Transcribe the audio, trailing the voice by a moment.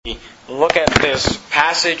look at this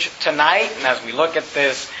passage tonight, and as we look at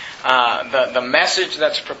this, the message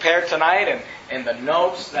that's prepared tonight, and the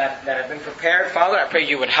notes that have been prepared, Father, I pray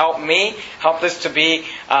you would help me, help this to be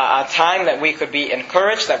a time that we could be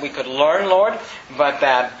encouraged, that we could learn, Lord, but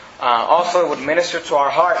that also it would minister to our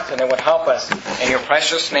hearts and it would help us. In your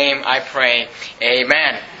precious name I pray.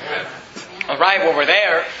 Amen. Alright, well we're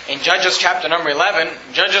there in Judges chapter number 11.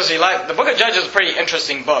 The book of Judges is a pretty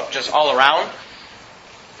interesting book, just all around.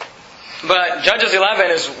 But Judges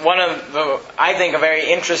 11 is I think, a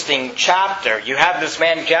very interesting chapter. You have this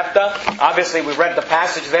man Jephthah. Obviously, we read the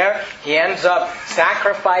passage there. He ends up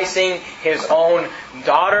sacrificing his own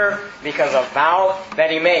daughter because of a vow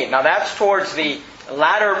that he made. Now, that's towards the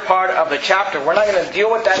latter part of the chapter. We're not going to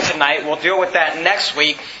deal with that tonight. We'll deal with that next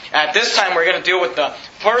week. At this time, we're going to deal with the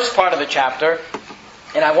first part of the chapter.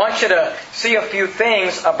 And I want you to see a few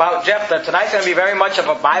things about Jephthah. Tonight's going to be very much of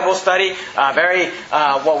a Bible study,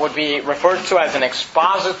 what would be referred to as an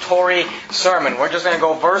expository sermon. We're just going to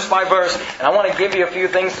go verse by verse, and I want to give you a few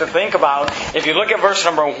things to think about. If you look at verse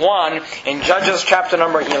number 1 in Judges chapter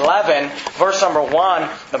number 11, verse number 1,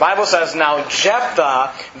 the Bible says, "Now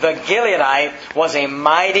Jephthah the Gileadite was a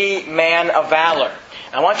mighty man of valor."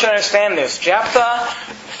 I want you to understand this. Jephthah,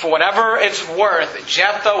 for whatever it's worth,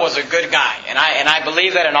 Jephthah was a good guy. And I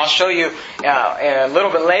believe that, and I'll show you a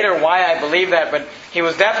little bit later why I believe that. But he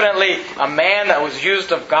was definitely a man that was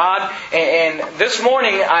used of God. And this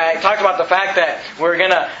morning I talked about the fact that we're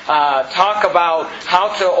going to talk about how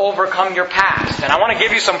to overcome your past. And I want to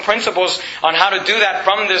give you some principles on how to do that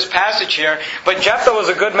from this passage here. But Jephthah was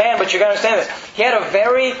a good man, but you got to understand this. He had a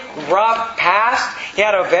very rough past. He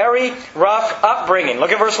had a very rough upbringing.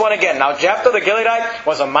 Look at verse 1 again. "Now Jephthah the Gileadite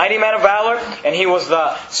was a mighty man of valor, and he was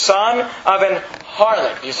the son of an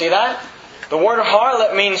harlot." You see that? The word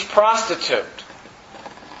harlot means prostitute.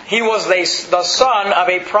 He was the son of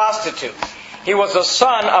a prostitute. He was the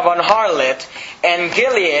son of an harlot, and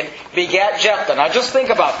Gilead begat Jephthah. Now just think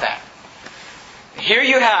about that. Here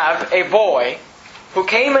you have a boy who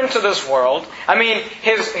came into this world. I mean,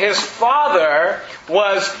 his father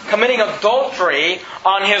was committing adultery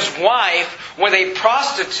on his wife with a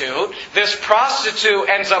prostitute. This prostitute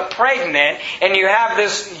ends up pregnant, and you have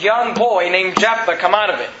this young boy named Jephthah come out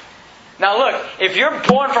of it. Now look, if you're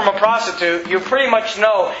born from a prostitute, you pretty much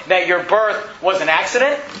know that your birth was an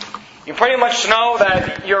accident. You pretty much know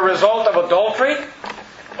that you're a result of adultery.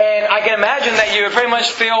 And I can imagine that you would pretty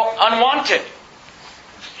much feel unwanted.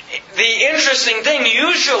 The interesting thing,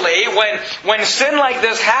 usually when sin like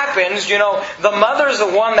this happens, the mother's the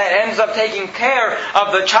one that ends up taking care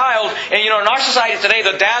of the child. And in our society today,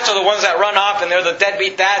 the dads are the ones that run off and they're the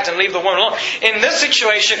deadbeat dads and leave the woman alone. In this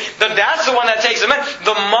situation, the dad's the one that takes him in.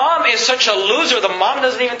 The mom is such a loser, the mom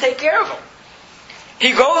doesn't even take care of him.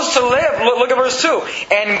 He goes to live, look at verse 2.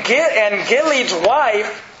 And Gilead's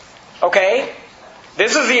wife,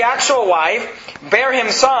 this is the actual wife, bare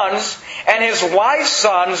him sons, and his wife's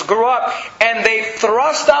sons grew up, and they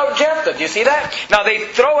thrust out Jephthah. Do you see that? Now they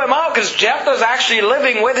throw him out because Jephthah's actually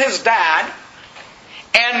living with his dad,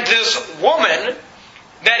 and this woman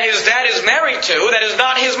that his dad is married to, that is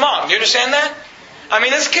not his mom. Do you understand that? I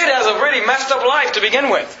mean, this kid has a really messed up life to begin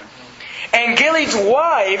with. And Gilead's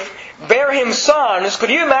wife bare him sons.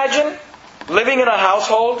 Could you imagine living in a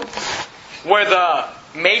household where the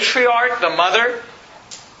matriarch, the mother,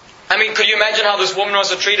 could you imagine how this woman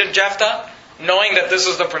must have treated Jephthah, knowing that this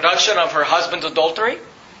is the production of her husband's adultery?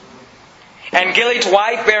 And Gilead's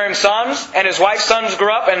wife bare him sons, and his wife's sons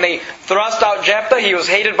grew up, and they thrust out Jephthah. He was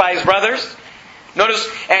hated by his brothers. Notice,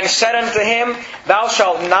 and said unto him, "Thou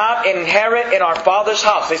shalt not inherit in our father's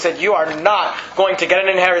house." They said, "You are not going to get an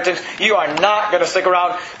inheritance. You are not going to stick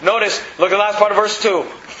around." Notice, look at the last part of verse 2.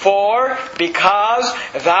 "For because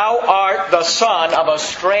thou art the son of a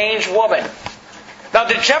strange woman." Now,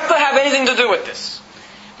 did Jephthah have anything to do with this?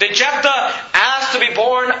 Did Jephthah ask to be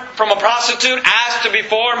born from a prostitute? Ask to be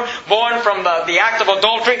born from the act of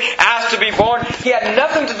adultery? Ask to be born? He had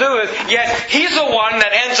nothing to do with it. Yet, he's the one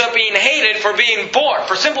that ends up being hated for being born,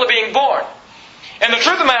 for simply being born. And the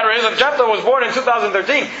truth of the matter is, if Jephthah was born in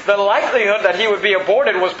 2013, the likelihood that he would be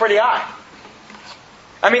aborted was pretty high.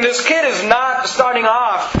 This kid is not starting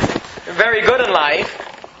off very good in life.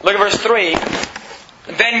 Look at verse 3.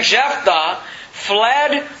 "Then Jephthah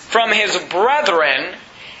fled from his brethren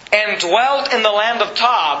and dwelt in the land of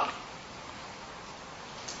Tob.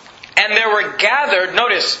 And there were gathered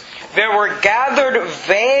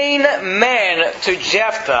vain men to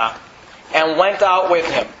Jephthah and went out with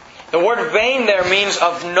him." The word vain there means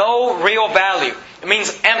of no real value. It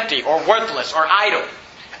means empty or worthless or idle.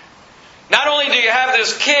 Not only do you have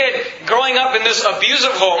this kid growing up in this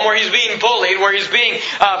abusive home where he's being bullied, where he's being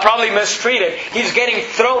probably mistreated, he's getting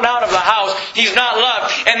thrown out of the house, he's not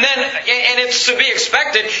loved, and it's to be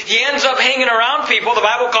expected, he ends up hanging around people, the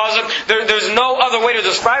Bible calls them, there's no other way to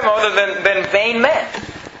describe them other than vain men.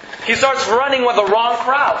 He starts running with the wrong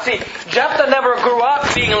crowd. See, Jephthah never grew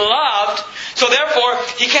up being loved, so therefore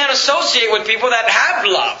he can't associate with people that have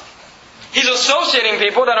love. He's associating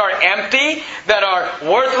people that are empty, that are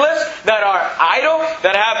worthless, that are idle,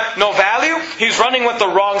 that have no value. He's running with the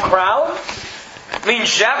wrong crowd. I mean,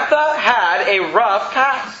 Jephthah had a rough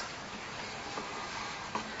past.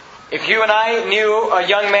 If you and I knew a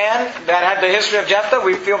young man that had the history of Jephthah,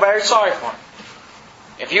 we'd feel very sorry for him.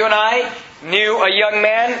 If you and I knew a young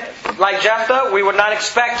man like Jephthah, we would not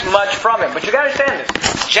expect much from him. But you got to understand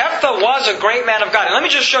this. Jephthah was a great man of God. And let me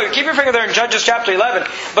just show you. Keep your finger there in Judges chapter 11.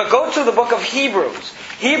 But go to the book of Hebrews.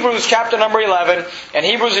 Hebrews chapter number 11. And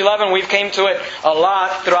Hebrews 11, we've came to it a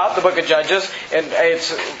lot throughout the book of Judges. And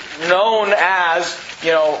it's known as,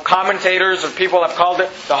 commentators or people have called it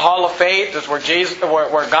the Hall of Faith. It's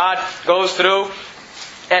where God goes through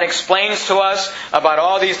and explains to us about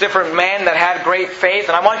all these different men that had great faith.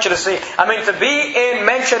 And I want you to see, to be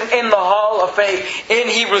mentioned in the Hall of Faith in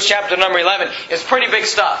Hebrews chapter number 11 is pretty big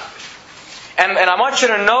stuff. And I want you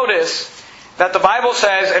to notice that the Bible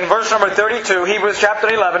says in verse number 32, Hebrews chapter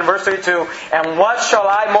 11, verse 32, "And what shall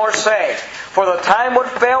I more say? For the time would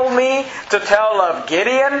fail me to tell of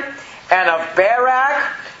Gideon, and of Barak,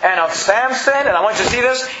 and of Samson," and I want you to see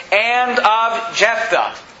this, "and of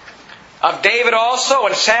Jephthah. Of David also,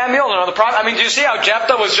 and Samuel, and other prophets." Do you see how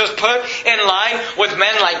Jephthah was just put in line with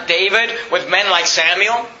men like David, with men like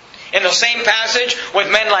Samuel? In the same passage, with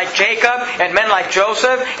men like Jacob, and men like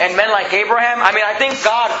Joseph, and men like Abraham. I think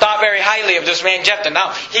God thought very highly of this man Jephthah.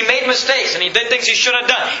 Now, he made mistakes, and he did things he should have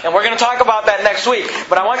done. And we're going to talk about that next week.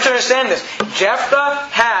 But I want you to understand this. Jephthah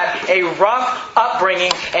had a rough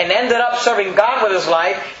upbringing, and ended up serving God with his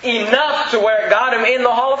life, enough to where it got him in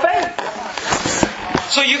the Hall of Fame.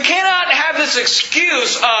 So you cannot have this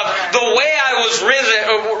excuse of the way I was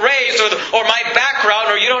raised or my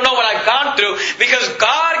background, or you don't know what I've gone through, because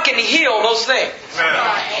God can heal those things.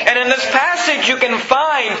 And in this passage you can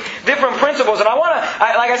find different principles. And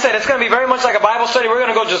like I said, it's going to be very much like a Bible study. We're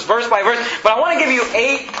going to go just verse by verse. But I want to give you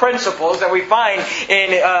 8 principles that we find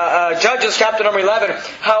in Judges chapter number 11.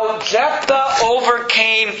 How Jephthah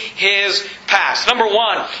overcame his past. Number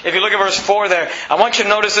 1, if you look at verse 4 there, I want you to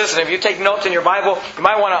notice this. And if you take notes in your Bible, you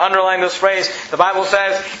might want to underline this phrase. The Bible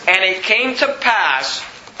says, "And it came to pass,"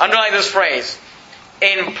 underline this phrase,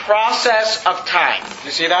 "in process of time."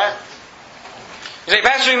 You see that? You say,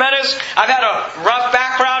 "Pastor Jimenez, I've had a rough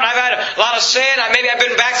background. I've had a lot of sin. Maybe I've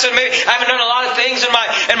been backslidden. Maybe I haven't done a lot of things in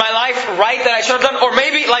my life right that I should have done." Or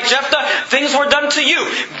maybe, like Jephthah, things were done to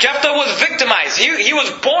you. Jephthah was victimized. He was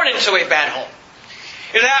born into a bad home.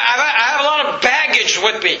 I have a lot of baggage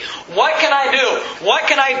with me. What can I do? What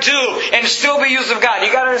can I do and still be used of God?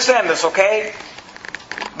 You got to understand this, okay?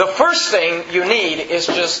 The first thing you need is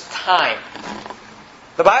just time.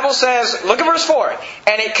 The Bible says, look at verse 4,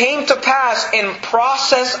 "And it came to pass in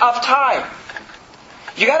process of time."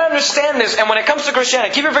 You got to understand this. And when it comes to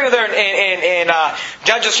Christianity, keep your finger there in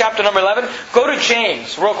Judges chapter number 11. Go to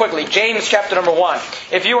James real quickly. James chapter number 1.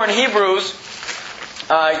 If you were in Hebrews,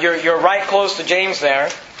 you're right close to James there.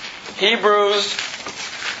 Hebrews,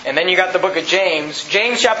 and then you got the book of James.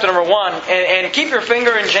 James chapter number 1. And keep your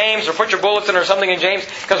finger in James, or put your bulletin or something in James,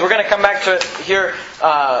 because we're going to come back to it here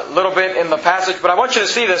a little bit in the passage. But I want you to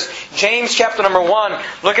see this. James chapter number 1.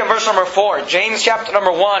 Look at verse number 4. James chapter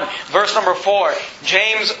number 1, verse number 4.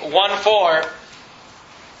 James 1:4.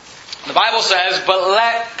 The Bible says, "But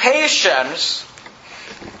let patience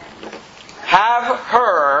have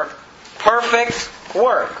her perfect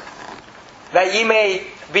work, that ye may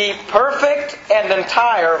be perfect and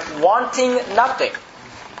entire, wanting nothing."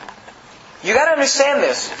 You got to understand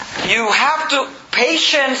this.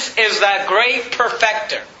 Patience is that great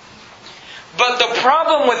perfecter. But the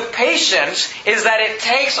problem with patience is that it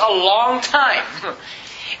takes a long time.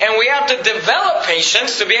 And we have to develop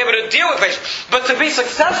patience to be able to deal with patience. But to be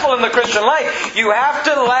successful in the Christian life, you have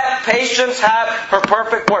to let patience have her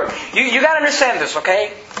perfect work. You got to understand this,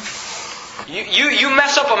 okay? You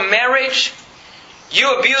mess up a marriage, you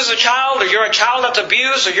abuse a child, or you're a child that's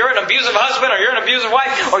abused, or you're an abusive husband, or you're an abusive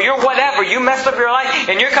wife, or you're whatever. You messed up your life,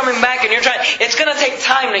 and you're coming back, and you're trying. It's going to take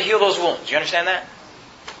time to heal those wounds. You understand that?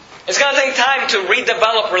 It's going to take time to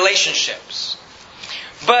redevelop relationships.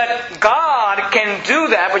 But God can do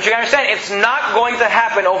that, but you understand, it's not going to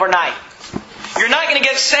happen overnight. You're not going to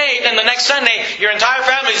get saved and the next Sunday your entire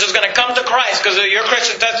family is just going to come to Christ because of your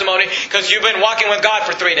Christian testimony, because you've been walking with God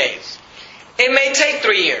for 3 days. It may take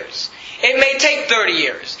 3 years. It may take 30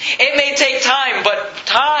 years. It may take time, but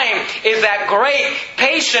time is that great,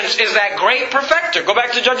 patience is that great perfecter. Go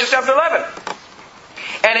back to Judges chapter 11.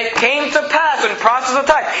 And it came to pass in process of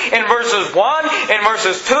time. In verses 1, in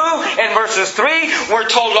verses 2, in verses 3, we're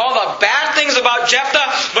told all the bad things about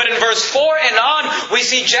Jephthah. But in verse 4 and on, we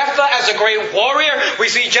see Jephthah as a great warrior. We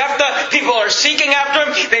see Jephthah, people are seeking after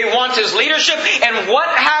him. They want his leadership. And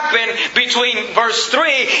what happened between verse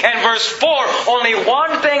 3 and verse 4? Only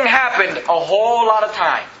one thing happened a whole lot of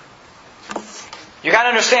time. You got to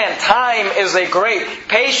understand, time is a great,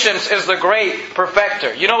 patience is the great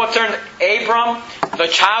perfecter. You know what turned Abram, the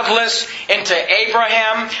childless, into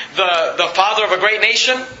Abraham, the father of a great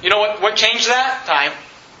nation? You know what changed that? Time.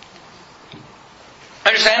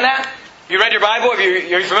 Understand that? You read your Bible?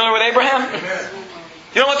 You're familiar with Abraham?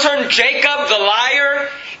 You know what turned Jacob, the liar,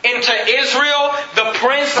 into Israel, the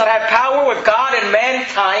prince that had power with God and man?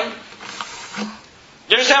 Time.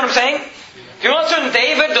 You understand what I'm saying? You want to turn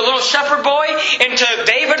David, the little shepherd boy, into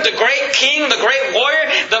David, the great king, the great warrior,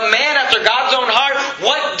 the man after God's own heart?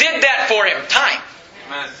 What did that for him? Time.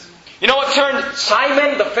 Amen. You know what turned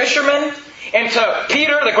Simon, the fisherman, into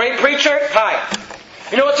Peter, the great preacher? Time.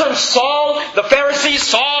 You know what turned Saul, the Pharisee,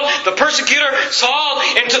 Saul, the persecutor, Saul,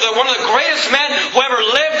 into one of the greatest men who ever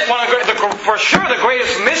lived, for sure the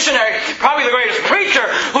greatest missionary, probably the greatest preacher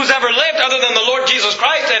who's ever lived other than the Lord Jesus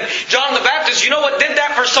Christ and John the Baptist. You know what did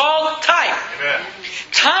that for Saul? Time. Amen.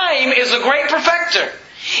 Time is a great perfecter.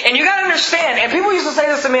 And you got to understand, and people used to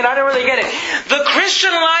say this to me and I didn't really get it. The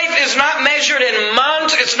Christian life is not measured in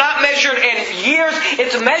months, it's not measured in years,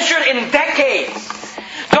 it's measured in decades.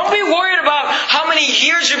 Don't be worried about how many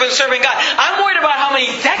years you've been serving God. I'm worried about how many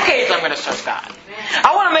decades I'm going to serve God.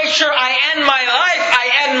 I want to make sure I end my life, I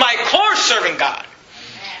end my course serving God.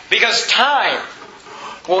 Because time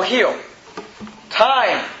will heal.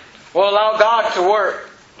 Time will allow God to work.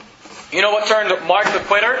 You know what turned Mark the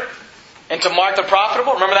quitter into Mark the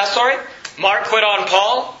profitable? Remember that story? Mark quit on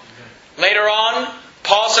Paul. Later on,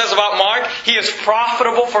 Paul says about Mark, he is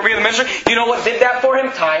profitable for me in the ministry. You know what did that for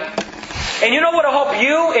him? Time. And you know what will help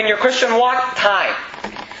you in your Christian walk? Time.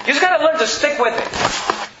 You just got to learn to stick with it.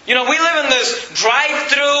 You know, we live in this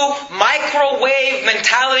drive-through, microwave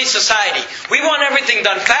mentality society. We want everything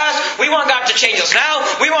done fast. We want God to change us now.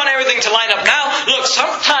 We want everything to line up now. Look,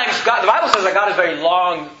 sometimes God, the Bible says that God is very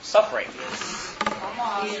long-suffering.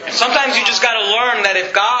 And sometimes you just got to learn that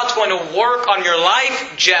if God's going to work on your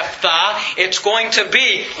life, Jephthah, it's going to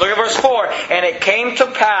be, look at verse 4, and it came to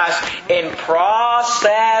pass in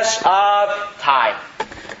process of time.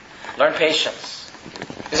 Learn patience.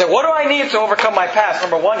 He said, what do I need to overcome my past?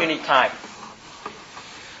 Number 1, you need time.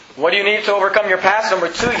 What do you need to overcome your past? Number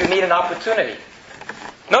 2, you need an opportunity.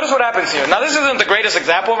 Notice what happens here. Now this isn't the greatest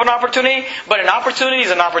example of an opportunity, but an opportunity is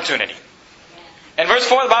an opportunity. In verse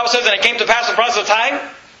 4, the Bible says, and it came to pass in process of time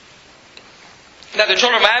that the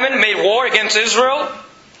children of Ammon made war against Israel.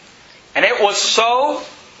 And it was so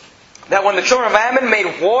that when the children of Ammon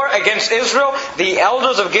made war against Israel, the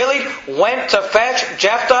elders of Gilead went to fetch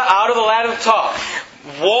Jephthah out of the land of Tob.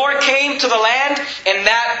 War came to the land, and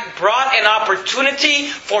that brought an opportunity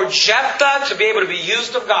for Jephthah to be able to be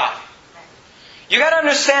used of God. You got to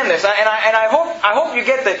understand this, and I hope you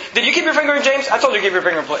get that. Did you keep your finger in James? I told you to keep your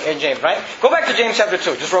finger in James, right? Go back to James chapter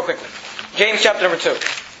 2, just real quickly. James chapter number 2.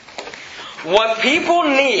 What people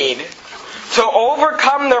need to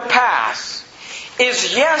overcome their past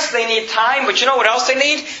is, yes, they need time, but you know what else they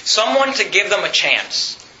need? Someone to give them a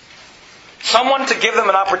chance. Someone to give them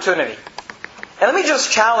an opportunity. And let me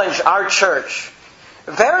just challenge our church.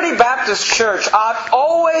 Verity Baptist Church ought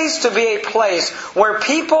always to be a place where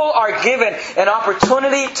people are given an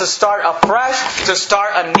opportunity to start afresh, to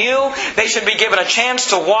start anew. They should be given a chance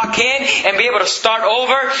to walk in and be able to start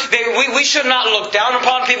over. We should not look down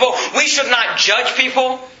upon people. We should not judge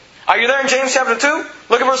people. Are you there in James chapter 2?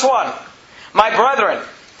 Look at verse 1. My brethren,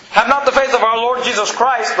 have not the faith of our Lord Jesus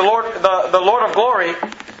Christ, the Lord of glory.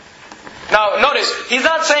 Now, notice, he's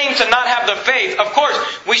not saying to not have the faith. Of course,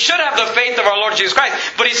 we should have the faith of our Lord Jesus Christ.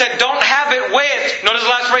 But he said, don't have it with, notice the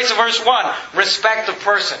last phrase of verse 1, respect of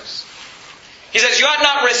persons. He says, you ought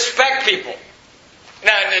not respect people.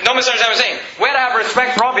 Now, don't misunderstand what I'm saying. We ought to have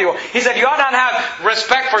respect for all people. He said, you ought not have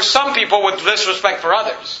respect for some people with disrespect for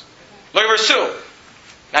others. Look at verse 2.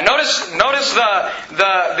 Now notice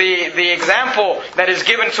the example that is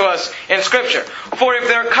given to us in Scripture. For if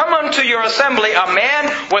there come unto your assembly a man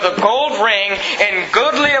with a gold ring and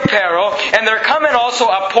goodly apparel, and there come in also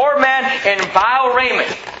a poor man in vile raiment.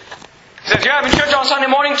 Says, you're having church on Sunday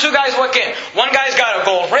morning, 2 guys walk in. One guy's got a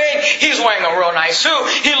gold ring, he's wearing a real nice suit,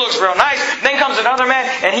 he looks real nice. Then comes another man,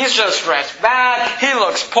 and he's just dressed bad, he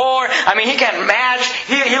looks poor, I mean, he can't match,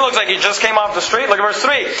 he looks like he just came off the street. Look at verse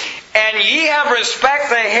 3. And ye have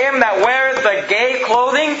respect to him that weareth the gay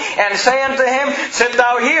clothing, and say unto him, sit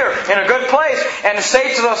thou here in a good place, and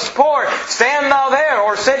say to the poor, stand thou there,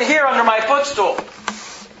 or sit here under my footstool.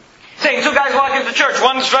 Saying 2 guys walk into church,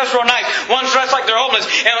 one's dressed real nice, one's dressed like they're homeless,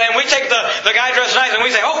 and we take the guy dressed nice and we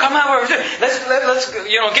say, oh, come on, let's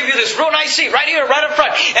give you this real nice seat right here, right up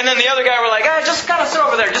front. And then the other guy, we're like, just kind of sit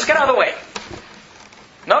over there, just get out of the way.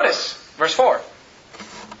 Notice, verse 4.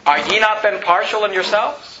 Are ye not then partial in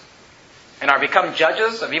yourselves, and are become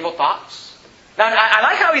judges of evil thoughts? Now, I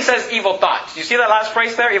like how he says evil thoughts. Do you see that last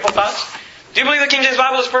phrase there, evil thoughts? Do you believe the King James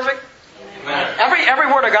Bible is perfect? Amen. Every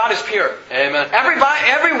word of God is pure. Amen. Every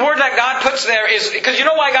word that God puts there is... Because you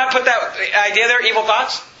know why God put that idea there, evil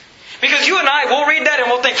thoughts? Because you and I will read that and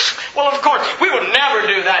we'll think, well, of course, we would never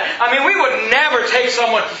do that. I mean, we would never take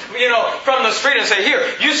someone, from the street and say, here,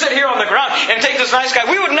 you sit here on the ground and take this nice guy.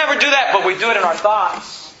 We would never do that, but we do it in our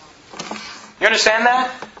thoughts. You understand that?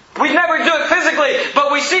 We never do it physically, but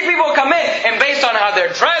we see people come in, and based on how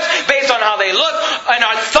they're dressed, based on how they look, and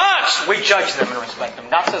our thoughts, we judge them and respect them.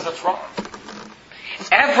 God says that's wrong.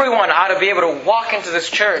 Everyone ought to be able to walk into this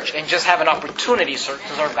church and just have an opportunity to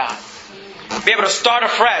serve God. Be able to start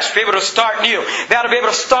afresh. Be able to start new. They ought to be able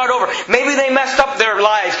to start over. Maybe they messed up their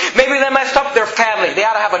lives. Maybe they messed up their family. They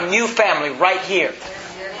ought to have a new family right here.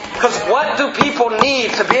 Because what do people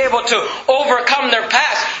need to be able to overcome their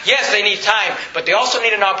past? Yes, they need time, but they also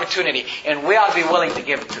need an opportunity. And we ought to be willing to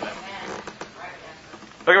give it to them.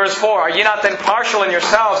 Look at verse 4. Are ye not then partial in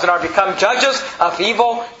yourselves and are become judges of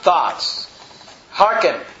evil thoughts?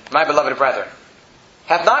 Hearken, my beloved brethren.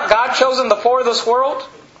 Hath not God chosen the poor of this world,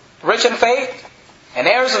 rich in faith, and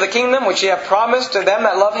heirs of the kingdom which ye have promised to them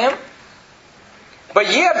that love Him?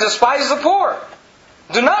 But ye have despised the poor.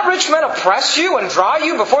 Do not rich men oppress you and draw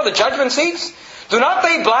you before the judgment seats? Do not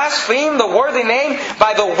they blaspheme the worthy name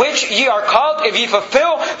by the which ye are called, if ye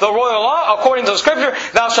fulfill the royal law according to the Scripture,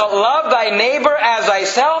 thou shalt love thy neighbor as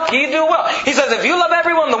thyself? Ye do well. He says, if you love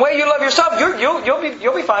everyone the way you love yourself,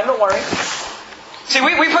 you'll be fine. Don't worry. See,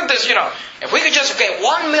 we put this, if we could just get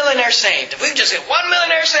 1 millionaire saved,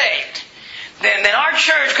 then our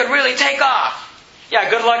church could really take off. Yeah,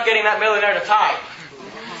 good luck getting that millionaire to tithe.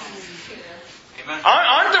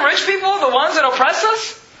 Aren't the rich people the ones that oppress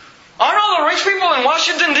us? Aren't all the rich people in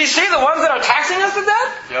Washington, D.C. the ones that are taxing us to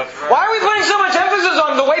death? Yep. Why are we putting so much emphasis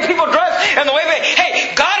on the way people dress and the way they...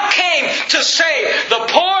 Hey, God came to save the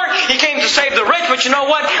poor. He came to save the rich. But you know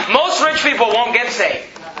what? Most rich people won't get saved.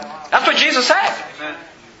 That's what Jesus said.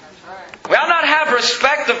 We ought not have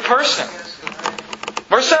respect of persons.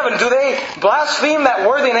 Verse 7, do they blaspheme that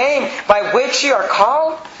worthy name by which ye are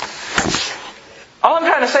called? All I'm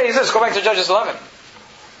trying to say is this. Go back to Judges 11.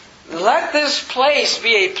 Let this place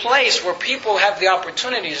be a place where people have the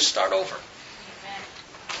opportunity to start over.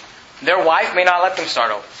 Their wife may not let them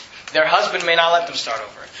start over. Their husband may not let them start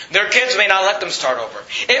over. Their kids may not let them start over.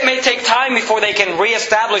 It may take time before they can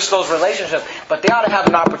reestablish those relationships, but they ought to have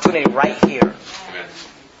an opportunity right here. Amen.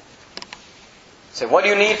 So what do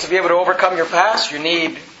you need to be able to overcome your past? You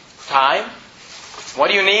need time. What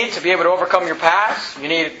do you need to be able to overcome your past? You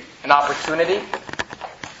need an opportunity.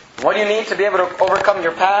 What do you need to be able to overcome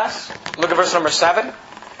your past? Look at verse number 7.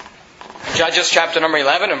 Judges chapter number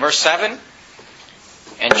 11 and verse 7.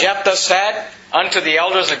 And Jephthah said unto the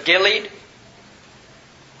elders of Gilead.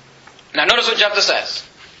 Now notice what Jephthah says.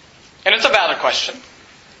 And it's a valid question.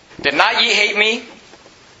 Did not ye hate me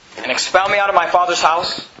and expel me out of my father's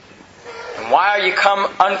house? And why are ye come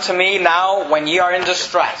unto me now when ye are in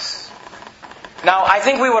distress? Now I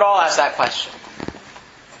think we would all ask that question.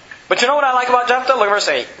 But you know what I like about Jephthah? Look at verse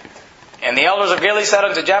 8. And the elders of Gilead said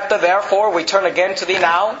unto Jephthah, therefore we turn again to thee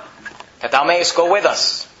now, that thou mayest go with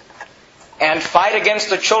us, and fight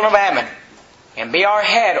against the children of Ammon, and be our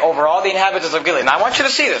head over all the inhabitants of Gilead. Now I want you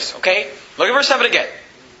to see this, okay? Look at verse 7 again.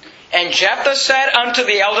 And Jephthah said unto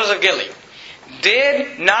the elders of Gilead,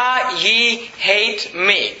 did not ye hate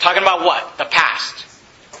me? Talking about what? The past.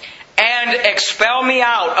 And expel me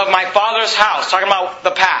out of my father's house. Talking about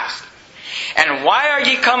the past. And why are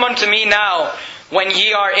ye come unto me now when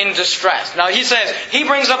ye are in distress? Now he says, he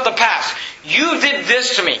brings up the past. You did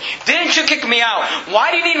this to me. Didn't you kick me out?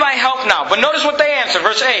 Why do you need my help now? But notice what they answer,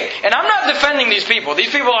 verse 8. And I'm not defending these people.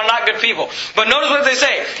 These people are not good people. But notice what they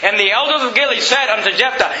say. And the elders of Gilead said unto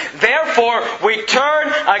Jephthah, therefore we turn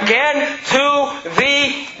again to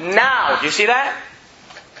thee now. Do you see that?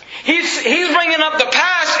 He's bringing up the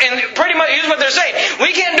past, and pretty much here's what they're saying.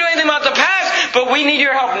 We can't do anything about the past, but we need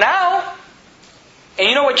your help now. And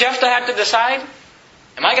you know what Jephthah had to decide?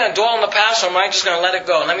 Am I going to dwell on the past or am I just going to let it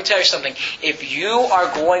go? And let me tell you something. If you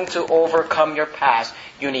are going to overcome your past,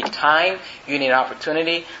 you need time, you need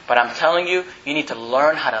opportunity, but I'm telling you, you need to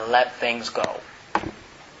learn how to let things go.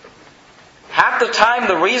 Half the time,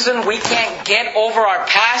 the reason we can't get over our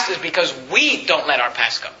past is because we don't let our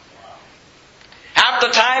past go. Half the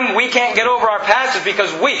time, we can't get over our past is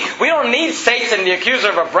because we don't need Satan, the accuser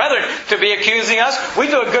of our brethren, to be accusing us. We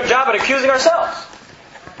do a good job at accusing ourselves.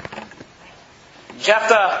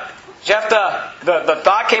 Jephthah, the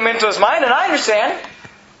thought came into his mind, and I understand.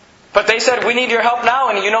 But they said, we need your help now,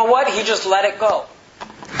 and you know what? He just let it go.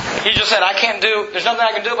 He just said, there's nothing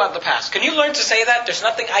I can do about the past. Can you learn to say that? There's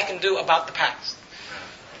nothing I can do about the past.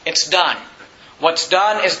 It's done. What's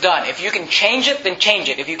done is done. If you can change it, then change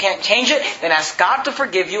it. If you can't change it, then ask God to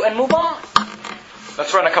forgive you and move on.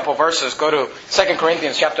 Let's run a couple verses. Go to 2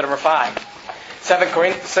 Corinthians chapter number 5. 2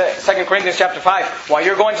 Corinthians chapter 5. While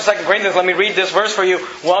you're going to 2 Corinthians, let me read this verse for you.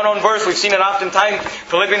 Well-known verse. We've seen it oftentimes.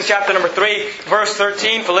 Philippians chapter number 3, verse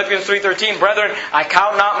 13. Philippians 3:13. Brethren, I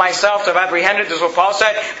count not myself to have apprehended. This is what Paul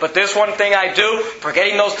said. But this one thing I do,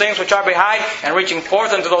 forgetting those things which are behind, and reaching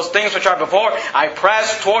forth unto those things which are before, I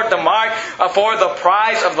press toward the mark for the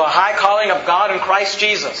prize of the high calling of God in Christ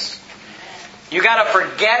Jesus. You got to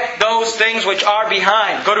forget those things which are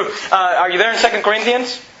behind. Go to. Are you there in 2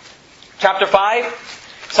 Corinthians? Chapter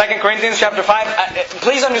 5, 2 Corinthians chapter 5.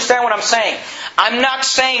 Please understand what I'm saying. I'm not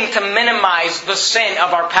saying to minimize the sin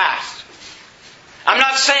of our past. I'm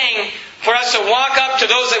not saying for us to walk up to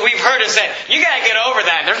those that we've hurt and say, you got to get over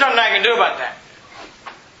that. There's nothing I can do about that.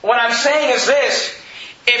 What I'm saying is this.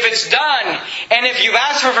 If it's done, and if you've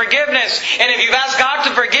asked for forgiveness, and if you've asked God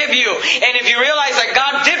to forgive you, and if you realize that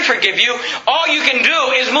God did forgive you, all you can do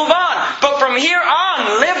is move on. But from here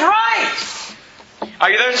on, live right. Are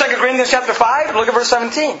you there in 2 Corinthians chapter 5? Look at verse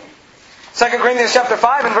 17. 2 Corinthians chapter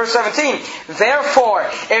 5 and verse 17. Therefore,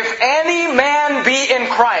 if any man be in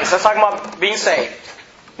Christ, let's talk about being saved.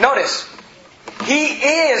 Notice, he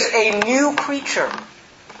is a new creature.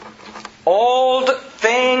 Old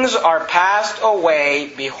things are passed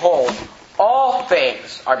away. Behold, all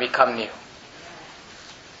things are become new.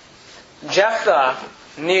 Jephthah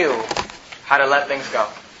knew how to let things go.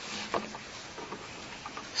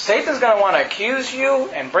 Satan's going to want to accuse you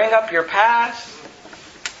and bring up your past.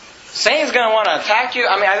 Satan's going to want to attack you.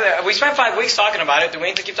 We spent 5 weeks talking about it. Do we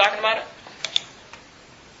need to keep talking about it?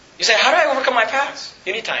 You say, how do I overcome my past?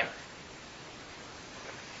 You need time.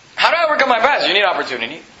 How do I overcome my past? You need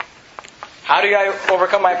opportunity. How do I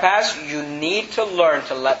overcome my past? You need to learn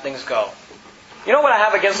to let things go. You know what I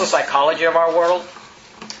have against the psychology of our world?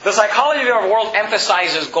 The psychology of our world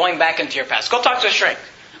emphasizes going back into your past. Go talk to a shrink.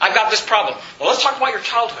 I've got this problem. Well, let's talk about your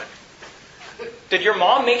childhood. Did your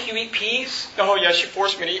mom make you eat peas? Oh, yes, she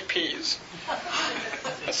forced me to eat peas.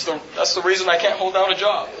 That's the reason I can't hold down a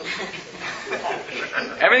job.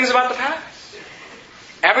 Everything's about the past.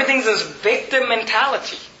 Everything's this victim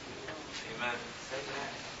mentality.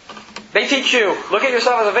 They teach you, look at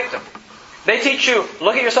yourself as a victim. They teach you,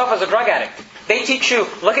 look at yourself as a drug addict. They teach you,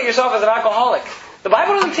 look at yourself as an alcoholic. The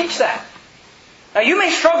Bible doesn't teach that. Now, you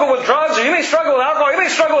may struggle with drugs, or you may struggle with alcohol, you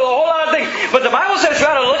may struggle with a whole lot of things, but the Bible says you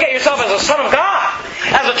got to look at yourself as a son of God,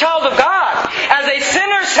 as a child of God, as a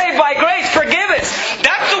sinner saved by grace, forgiven.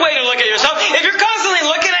 That's the way to look at yourself. If you're constantly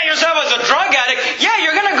looking at yourself as a drug addict, yeah,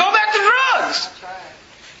 you're going to go back to drugs.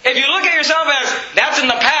 If you look at yourself as, that's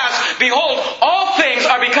in the past, behold, all things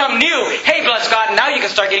are become new. Hey, bless God, now you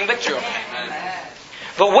can start getting victory over it.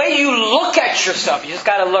 The way you look at yourself, you just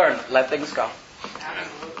got to learn, let things go.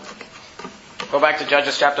 Go back to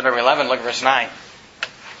Judges chapter number 11, look at verse 9.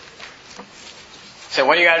 So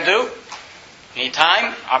what do you got to do? You need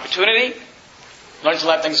time, opportunity, learn to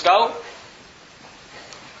let things go.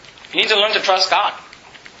 You need to learn to trust God.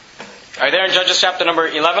 Are you there in Judges chapter number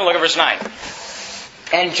 11? Look at verse 9.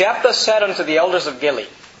 And Jephthah said unto the elders of Gilead.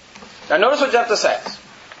 Now notice what Jephthah says.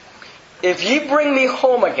 If ye bring me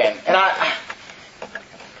home again, and I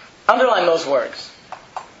underline those words.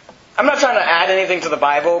 I'm not trying to add anything to the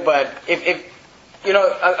Bible, but if you know,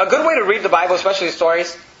 a good way to read the Bible, especially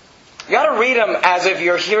stories, you got to read them as if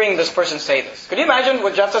you're hearing this person say this. Could you imagine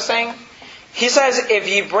what Jephthah's saying? He says, if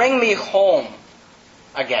ye bring me home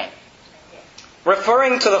again.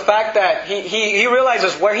 Referring to the fact that he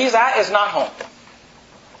realizes where he's at is not home.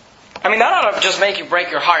 I mean, that ought to just make you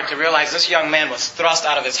break your heart to realize this young man was thrust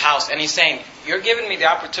out of his house, and he's saying, you're giving me the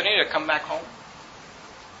opportunity to come back home?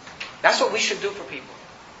 That's what we should do for people.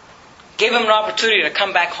 Give them an opportunity to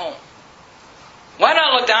come back home. Why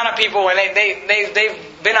not look down at people when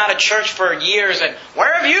they've been out of church for years and,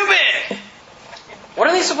 where have you been? What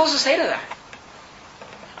are they supposed to say to that?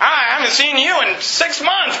 I'm haven't seen you in 6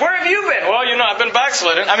 months. Where have you been? Well, I've been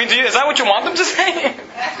backslidden. I mean, is that what you want them to say?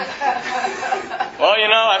 Well,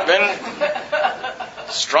 I've been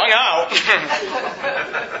strung out.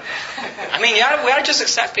 I mean, we ought to just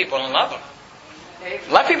accept people and love them.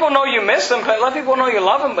 Let people know you miss them. Let people know you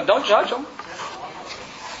love them, but don't judge them.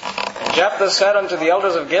 And Jephthah said unto the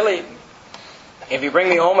elders of Gilead, if you bring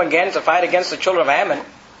me home again to fight against the children of Ammon.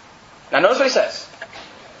 Now notice what he says.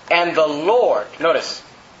 And the Lord, notice,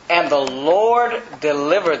 and the Lord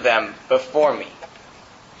delivered them before me.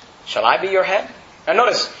 Shall I be your head? Now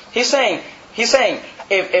notice, he's saying,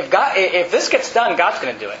 if this gets done, God's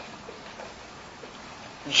going to do it.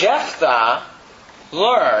 Jephthah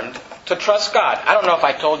learned to trust God. I don't know if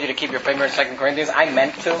I told you to keep your finger in 2 Corinthians. I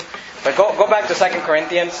meant to. But go back to 2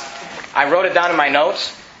 Corinthians. I wrote it down in my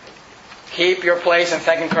notes. Keep your place in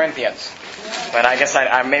 2 Corinthians. But I guess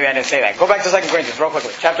maybe I didn't say that. Go back to 2 Corinthians real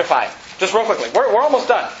quickly. Chapter 5. Just real quickly. We're almost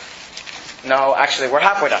done. No, actually, we're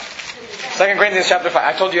halfway done. 2 Corinthians chapter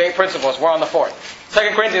 5. I told you 8 principles. We're on the 4th.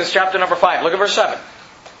 2 Corinthians chapter number 5. Look at verse 7.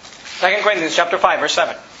 2 Corinthians chapter 5, verse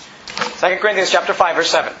 7. 2 Corinthians chapter 5, verse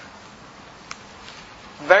 7.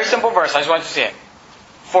 Very simple verse. I just want you to see it.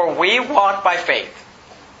 For we walk by faith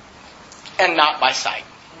and not by sight.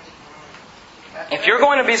 If you're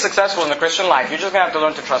going to be successful in the Christian life, you're just going to have to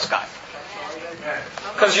learn to trust God.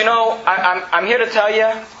 Because I'm here to tell you,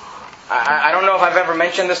 I don't know if I've ever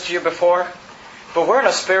mentioned this to you before, but we're in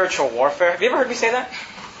a spiritual warfare. Have you ever heard me say that?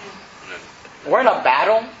 We're in a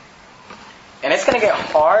battle, and it's going to get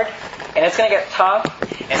hard, and it's going to get tough,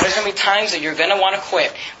 and there's going to be times that you're going to want to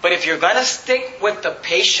quit. But if you're going to stick with the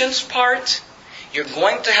patience part, you're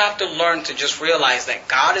going to have to learn to just realize that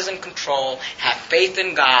God is in control, have faith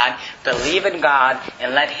in God, believe in God,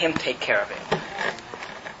 and let Him take care of it.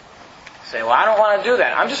 Say, well, I don't want to do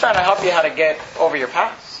that. I'm just trying to help you how to get over your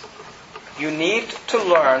past. You need to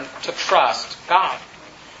learn to trust God.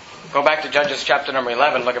 Go back to Judges chapter number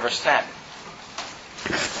 11, look at verse 10.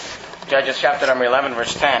 Judges chapter number 11,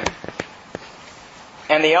 verse 10.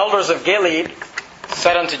 And the elders of Gilead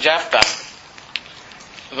said unto Jephthah,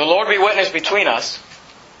 the Lord be witness between us,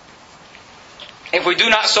 if we do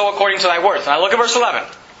not so according to thy words. Now look at verse 11.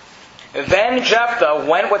 Then Jephthah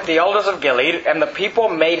went with the elders of Gilead, and the people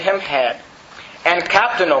made him head and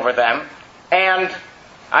captain over them. And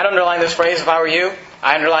I'd underline this phrase if I were you.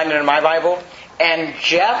 I underlined it in my Bible. And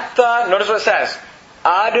Jephthah, notice what it says,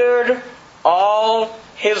 uttered all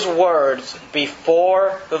his words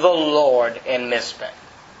before the Lord in Mizpah.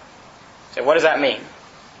 So what does that mean?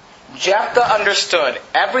 Jephthah understood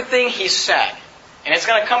everything he said. And it's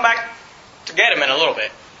going to come back to get him in a little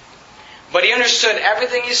bit. But he understood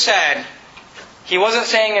everything he said. He wasn't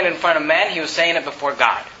saying it in front of men. He was saying it before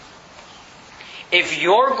God. If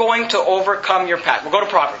you're going to overcome your past... We'll go to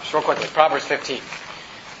Proverbs real quickly. Proverbs 15.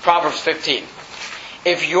 Proverbs 15.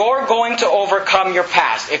 If you're going to overcome your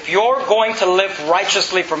past, if you're going to live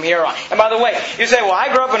righteously from here on... And by the way, you say, well,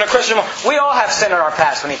 I grew up in a Christian home. We all have sin in our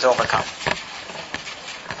past we need to overcome.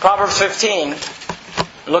 Proverbs 15.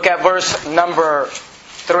 Look at verse number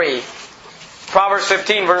 3. Proverbs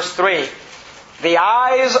 15, verse 3. The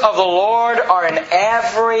eyes of the Lord are in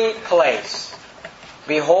every place,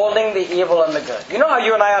 beholding the evil and the good. You know how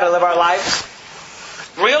you and I ought to live our lives?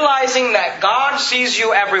 Realizing that God sees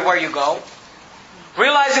you everywhere you go.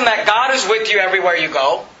 Realizing that God is with you everywhere you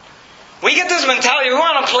go. We get this mentality, we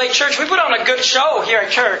want to play church. We put on a good show here at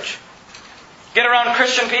church. Get around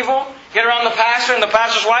Christian people. Get around the pastor and the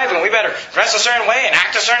pastor's wife, and we better dress a certain way and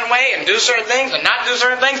act a certain way and do certain things and not do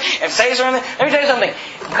certain things and say certain things. Let me tell you something.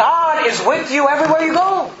 God is with you everywhere you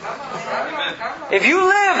go. If you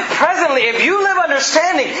live presently, if you live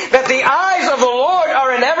understanding that the eyes of the Lord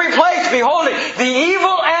are in every place, beholding the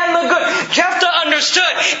evil and the good. Jephthah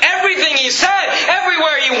understood everything he said,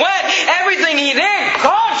 everywhere he went, everything he did,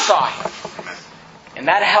 God saw him.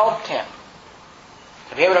 And that helped him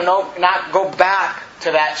to be able to not go back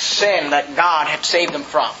to that sin that God had saved him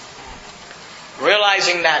from.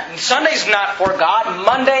 Realizing that Sunday's not for God.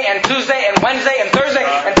 Monday and Tuesday and Wednesday and Thursday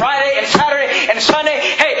and Friday and Saturday and Sunday.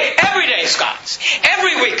 Hey, every day is God's.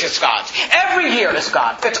 Every week is God's. Every year is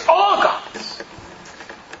God's. It's all God's.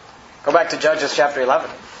 Go back to Judges chapter 11.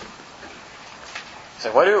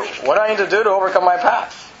 So what do I need to do to overcome my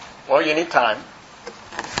past? Well, you need time.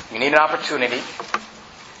 You need an opportunity.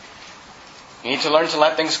 You need to learn to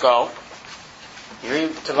let things go. You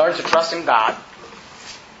need to learn to trust in God.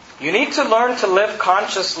 You need to learn to live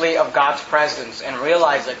consciously of God's presence and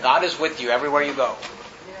realize that God is with you everywhere you go.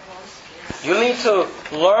 You need to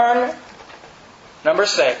learn, number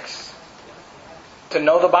 6, to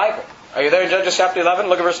know the Bible. Are you there in Judges chapter 11?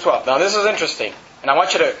 Look at verse 12. Now this is interesting, and I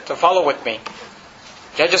want you to follow with me.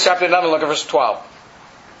 Judges chapter 11, look at verse 12.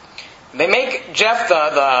 They make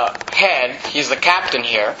Jephthah the head, he's the captain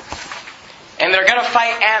here, and they're going to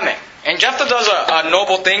fight Ammon. And Jephthah does a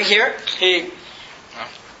noble thing here.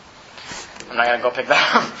 I'm not going to go pick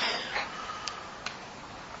that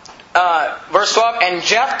up. Verse 12, and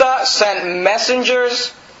Jephthah sent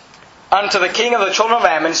messengers unto the king of the children of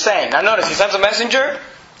Ammon, saying, now notice, he sends a messenger,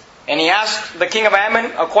 and he asks the king of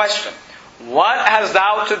Ammon a question. What hast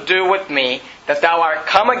thou to do with me, that thou art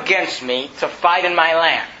come against me to fight in my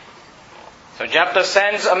land? So Jephthah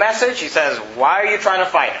sends a message. He says, why are you trying to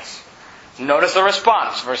fight us? Notice the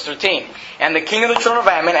response, verse 13. And the king of the children of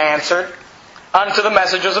Ammon answered unto the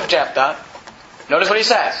messengers of Jephthah. Notice what he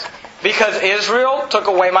says. Because Israel took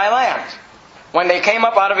away my land, when they came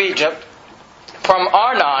up out of Egypt, from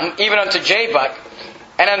Arnon even unto Jabbok,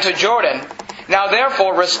 and unto Jordan. Now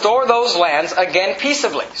therefore restore those lands again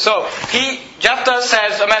peaceably. So Jephthah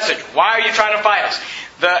says a message. Why are you trying to fight us?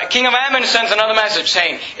 The king of Ammon sends another message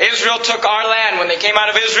saying, Israel took our land when they came out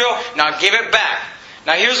of Israel. Now give it back.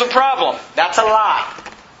 Now here's the problem. That's a lie.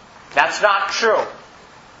 That's not true.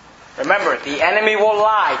 Remember, the enemy will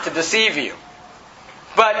lie to deceive you.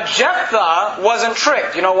 But Jephthah wasn't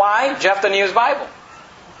tricked. You know why? Jephthah knew his Bible.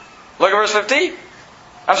 Look at verse 15.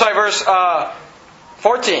 Verse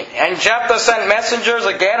 14. And Jephthah sent messengers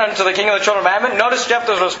again unto the king of the children of Ammon. Notice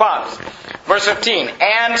Jephthah's response. Verse 15.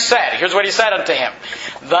 And said, here's what he said unto him.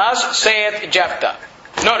 Thus saith Jephthah.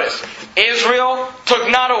 Notice, Israel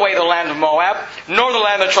took not away the land of Moab, nor the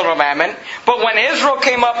land of the children of Ammon. But when Israel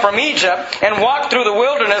came up from Egypt, and walked through the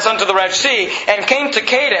wilderness unto the Red Sea, and came to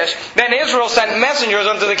Kadesh, then Israel sent messengers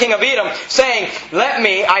unto the king of Edom, saying, Let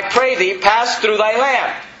me, I pray thee, pass through thy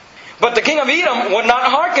land. But the king of Edom would not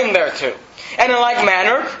hearken thereto. And in like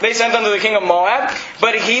manner, they sent unto the king of Moab,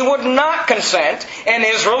 but he would not consent, and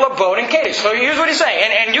Israel abode in Kadesh. So here's what he's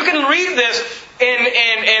saying. And you can read this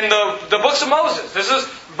in the books of Moses. This is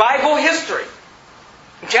Bible history.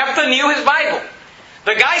 Jephthah knew his Bible.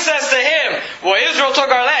 The guy says to him, well, Israel took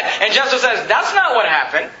our land. And Jephthah says, that's not what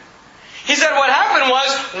happened. He said what happened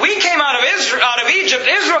was, we came out of Egypt,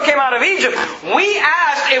 Israel came out of Egypt. We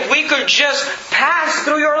asked if we could just pass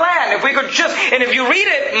through your land. And if you read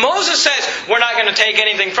it, Moses says, we're not going to take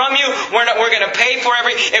anything from you. We're going to pay for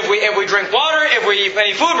if we drink water, if we eat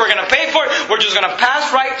any food, we're going to pay for it. We're just going to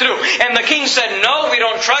pass right through. And the king said, no, we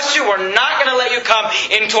don't trust you. We're not going to let you come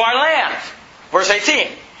into our land. Verse 18.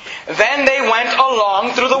 Then they went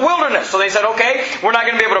along through the wilderness. So they said, okay, we're not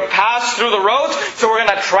going to be able to pass through the roads, so we're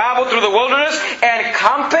going to travel through the wilderness and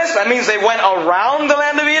compass. That means they went around the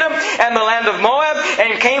land of Edom and the land of Moab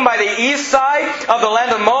and came by the east side of the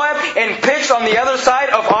land of Moab and pitched on the other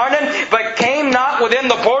side of Arnon, but came not within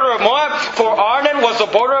the border of Moab, for Arnon was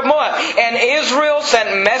the border of Moab. And Israel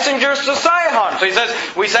sent messengers to Sihon. So he says,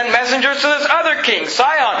 we sent messengers to this other king,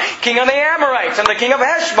 Sihon, king of the Amorites and the king of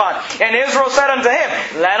Heshbon. And Israel said unto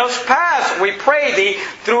him, let us pass, we pray thee,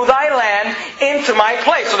 through thy land into my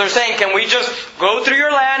place. So they're saying, can we just go through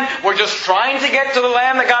your land? We're just trying to get to the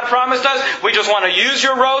land that God promised us. We just want to use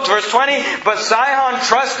your roads. Verse 20, but Sihon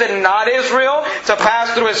trusted not Israel to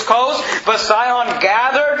pass through his coast, but Sihon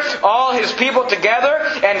gathered all his people together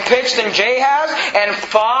and pitched in Jahaz and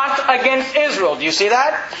fought against Israel. Do you see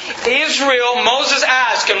that? Israel, Moses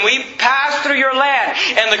asked, can we pass through your land?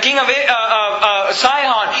 And the king of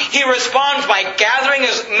Sihon, he responds by gathering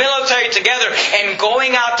his military together and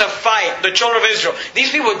going out to fight the children of Israel.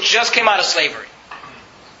 These people just came out of slavery.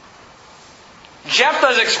 Jephthah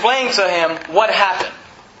is explaining to him what happened.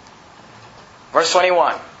 Verse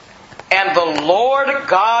 21. And the Lord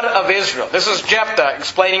God of Israel. This is Jephthah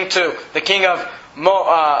explaining to the king of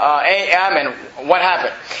Ammon what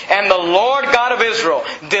happened. And the Lord God of Israel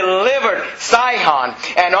delivered Sihon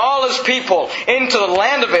and all his people into the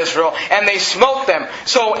land of Israel, and they smote them.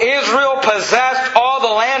 So Israel possessed all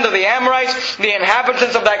the land of the Amorites, the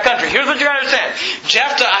inhabitants of that country. Here's what you got to understand.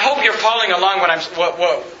 Jephthah, I hope you're following along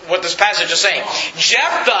what this passage is saying.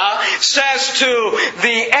 Jephthah says to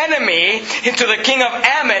the enemy, to the king of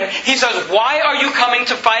Ammon, he says, why are you coming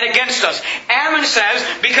to fight against us? Ammon says,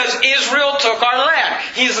 because Israel took our land.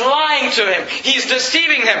 He's lying to him. He's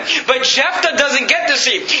deceiving him. But Jephthah doesn't get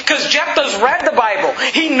deceived, because Jephthah's read the Bible.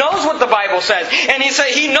 He knows what the Bible says. And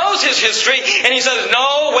he knows his history. And he says,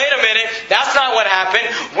 no, wait a minute. That's not what happened.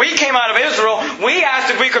 We came out of Israel. We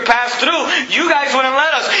asked if we could pass through. You guys wouldn't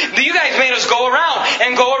let us. You guys made us go around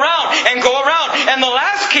and go around and go around. And the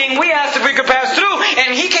last king, we asked if we could pass through,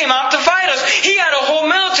 and he came out to fight us. He had a whole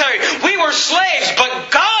military. We were slaves, but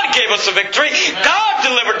God gave us the victory. God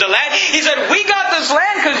delivered the land. He said, we got this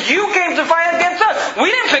land because you came to fight against us. We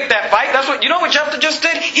didn't pick that fight. You know what Jephthah just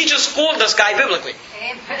did? He just schooled this guy biblically.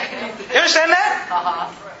 You understand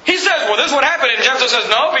that? He says, well, this is what happened. And Jephthah says,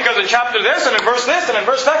 no, because in chapter this, and in verse this, and in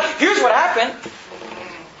verse that, here's what happened.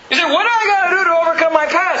 He said, what do I got to do to overcome my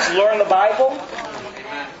past? Learn the Bible.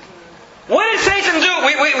 What did Satan do?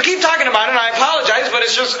 We keep talking about it, and I apologize, but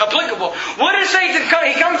it's just applicable. What did Satan come?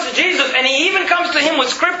 He comes to Jesus, and he even comes to him with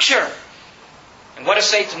Scripture. And what does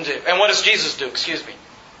Satan do? And what does Jesus do? Excuse me.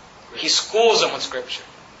 He schools him with Scripture.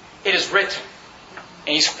 It is written.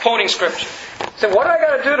 And he's quoting Scripture. He said, what do I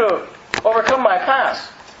got to do to overcome my past?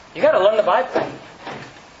 You got to learn the Bible.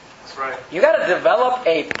 That's right. You got to develop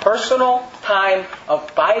a personal time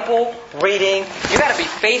of Bible reading. You got to be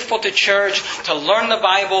faithful to church, to learn the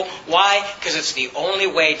Bible. Why? Because it's the only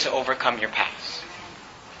way to overcome your past.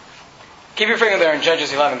 Keep your finger there in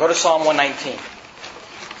Judges 11. Go to Psalm 119.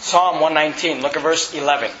 Psalm 119. Look at verse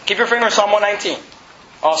 11. Keep your finger in Psalm 119.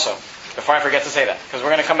 Also, before I forget to say that, because we're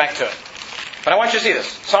going to come back to it. But I want you to see this.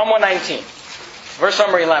 Psalm 119. Verse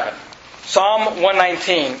number 11. Psalm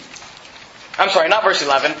 119. I'm sorry, not verse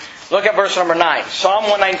 11. Look at verse number 9. Psalm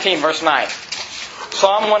 119, verse 9.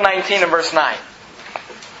 Psalm 119 and verse 9.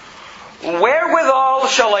 Wherewithal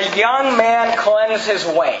shall a young man cleanse his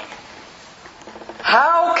way?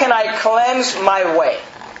 How can I cleanse my way?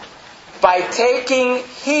 By taking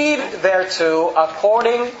heed thereto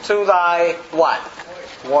according to thy what?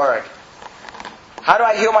 Word. How do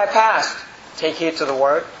I heal my past? Take heed to the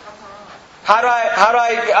Word. How do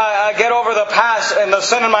I get over the past and the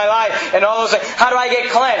sin in my life and all those things? How do I get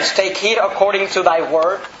cleansed? Take heed according to thy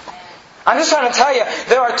Word. I'm just trying to tell you,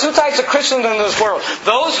 there are two types of Christians in this world.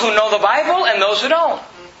 Those who know the Bible and those who don't.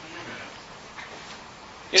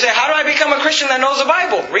 You say, how do I become a Christian that knows the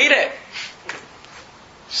Bible? Read it.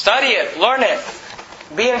 Study it. Learn it.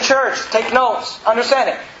 Be in church. Take notes. Understand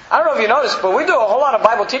it. I don't know if you noticed, but we do a whole lot of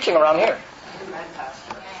Bible teaching around here.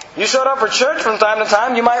 You showed up for church from time to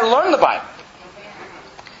time, you might learn the Bible.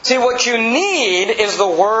 See, what you need is the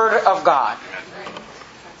Word of God.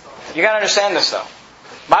 You got to understand this, though.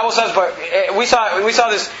 The Bible says, but we saw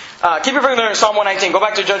this. Keep your finger there in Psalm 119. Go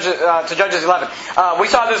back to Judges 11. We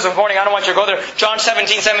saw this this morning. I don't want you to go there. John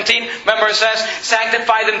 17:17. Remember it says,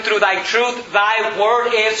 sanctify them through thy truth. Thy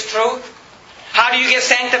word is truth. How do you get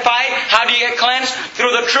sanctified? How do you get cleansed?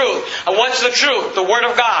 Through the truth. What's the truth? The Word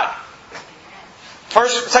of God. 2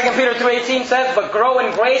 Peter 2:18 says, but grow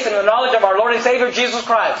in grace and the knowledge of our Lord and Savior Jesus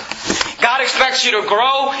Christ. God expects you to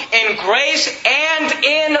grow in grace and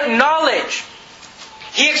in knowledge.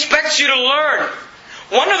 He expects you to learn.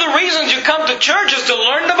 One of the reasons you come to church is to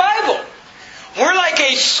learn the Bible. We're like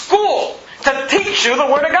a school to teach you the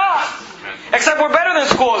Word of God. Except we're better than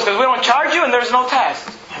schools because we don't charge you and there's no test.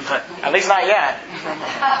 At least not yet.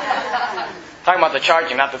 Talking about the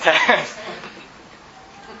charging, not the test.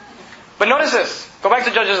 But notice this. Go back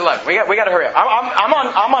to Judges 11. We got to hurry up.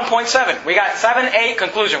 I'm on point 7. We got 7, 8,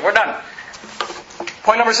 conclusion. We're done.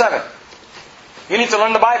 Point number 7. You need to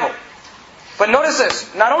learn the Bible. But notice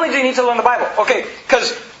this. Not only do you need to learn the Bible. Okay,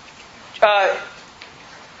 because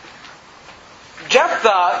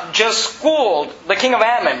Jephthah just schooled the king of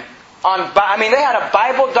Ammon on. They had a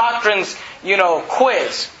Bible doctrines,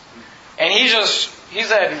 quiz, and he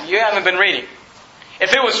said, "You haven't been reading."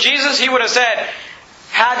 If it was Jesus, he would have said,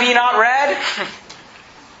 "Have ye not read?"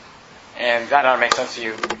 And that ought to make sense to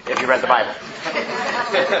you if you read the Bible.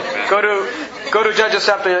 Go to Judges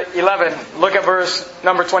chapter 11. Look at verse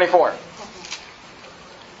number 24.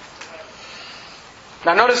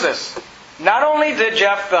 Now notice this. Not only did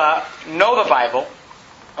Jephthah know the Bible,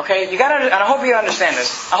 okay, you gotta, and I hope you understand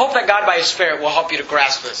this. I hope that God by His Spirit will help you to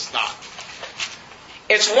grasp this thought.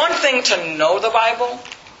 It's one thing to know the Bible.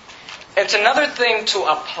 It's another thing to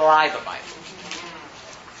apply the Bible.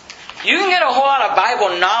 You can get a whole lot of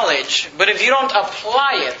Bible knowledge, but if you don't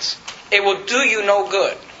apply it, it will do you no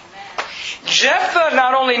good. Jephthah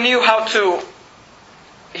not only knew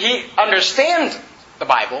he understand the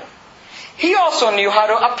Bible, he also knew how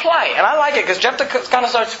to apply it. And I like it because Jephthah kind of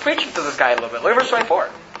starts preaching to this guy a little bit. Look at verse 24.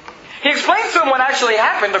 He explains to him what actually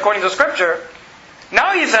happened according to Scripture.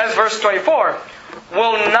 Now he says, verse 24,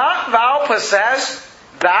 will not thou possess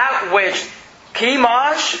that which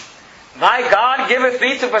Chemosh, thy God, giveth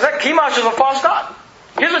thee to possess? Chemosh is a false god.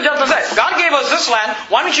 Here's what Jephthah says. God gave us this land.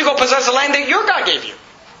 Why don't you go possess the land that your God gave you?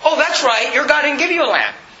 Oh, that's right. Your God didn't give you a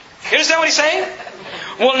land. You understand what he's saying?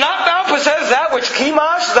 Will not thou possess that which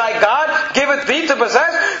Chemosh, thy God, giveth thee to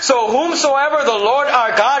possess? So whomsoever the Lord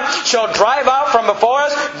our God shall drive out from before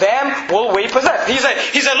us, them will we possess. He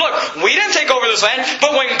said, look, we didn't take over this land,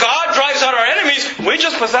 but when God drives out our enemies, we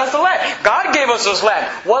just possess the land. God gave us this land.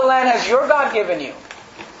 What land has your God given you?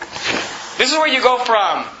 This is where you go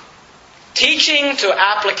from teaching to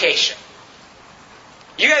application.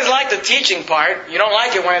 You guys like the teaching part. You don't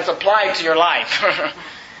like it when it's applied to your life.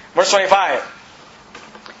 Verse 25.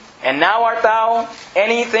 And now art thou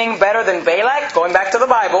anything better than Balak? Going back to the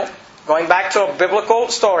Bible. Going back to a biblical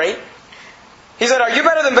story. He said, are you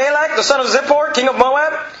better than Balak, the son of Zippor, king of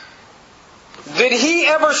Moab? Did he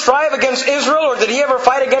ever strive against Israel, or did he ever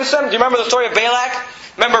fight against them? Do you remember the story of Balak?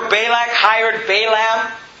 Remember Balak hired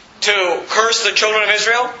Balaam to curse the children of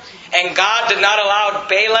Israel? And God did not allow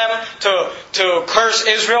Balaam to curse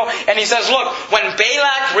Israel. And he says, look, when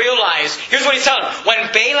Balak realized, here's what he's telling him.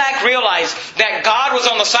 When Balak realized that God was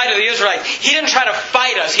on the side of the Israelites, he didn't try to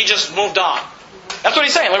fight us, he just moved on. That's what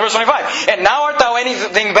he's saying. Look at verse 25. And now art thou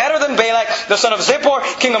anything better than Balak, the son of Zippor,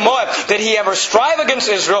 king of Moab? Did he ever strive against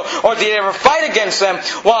Israel, or did he ever fight against them?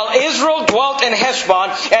 While Israel dwelt in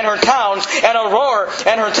Heshbon and her towns, and Aroer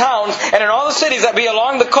and her towns, and in all the cities that be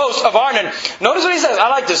along the coast of Arnon. Notice what he says. I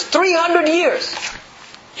like this. 300 years.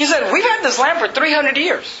 He said, we've had this land for 300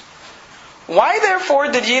 years. Why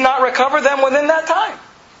therefore did ye not recover them within that time?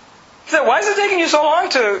 He said, why is it taking you so long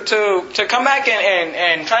to come back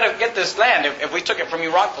and try to get this land if we took it from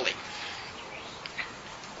you wrongfully?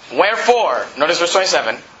 Wherefore, notice verse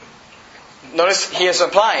 27. Notice he is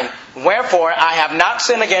applying. Wherefore I have not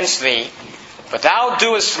sinned against thee, but thou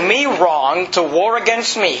doest me wrong to war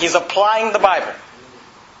against me. He's applying the Bible.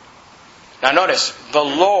 Now notice, the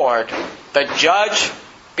Lord, the judge,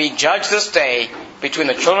 be judged this day between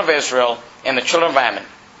the children of Israel and the children of Ammon.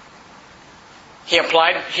 He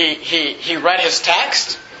applied, he read his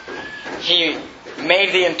text, he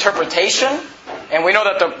made the interpretation, and we know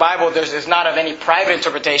that the Bible is not of any private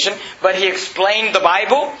interpretation, but he explained the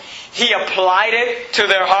Bible, he applied it to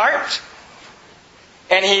their heart,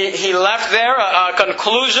 and he left there a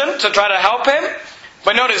conclusion to try to help him.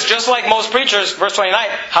 But notice, just like most preachers, verse 29,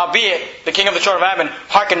 howbeit the king of the children of Ammon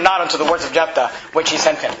hearkened not unto the words of Jephthah, which he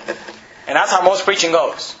sent him. And that's how most preaching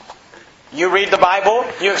goes. You read the Bible,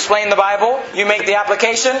 you explain the Bible, you make the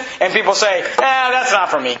application, and people say, that's not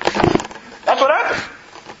for me. That's what happened.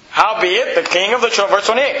 Howbeit the king of the children, verse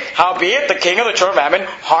 28, howbeit the king of the children of Ammon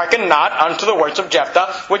hearkened not unto the words of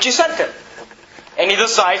Jephthah, which he sent him. And he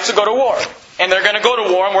decides to go to war. And they're going to go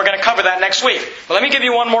to war, and we're going to cover that next week. But let me give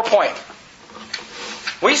you one more point.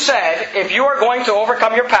 We said, if you are going to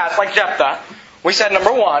overcome your past like Jephthah, we said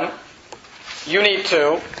number 1, you need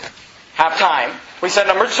to have time. We said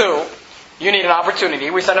number 2, you need an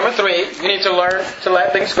opportunity. We said number 3, you need to learn to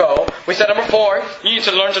let things go. We said number 4, you need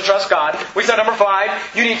to learn to trust God. We said number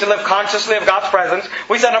 5, you need to live consciously of God's presence.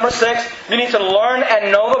 We said number 6, you need to learn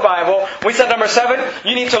and know the Bible. We said number 7,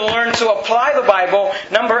 you need to learn to apply the Bible.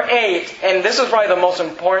 Number 8, and this is probably the most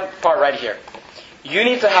important part right here, you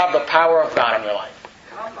need to have the power of God in your life.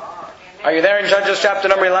 Are you there in Judges chapter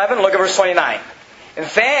number 11? Look at verse 29.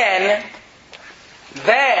 Then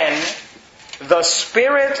the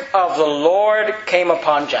Spirit of the Lord came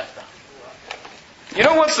upon Jephthah. You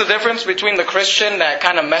know what's the difference between the Christian that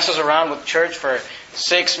kind of messes around with church for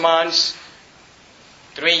 6 months,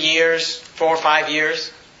 3 years, 4 or 5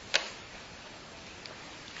 years,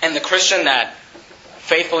 and the Christian that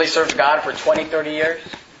faithfully serves God for 20, 30 years?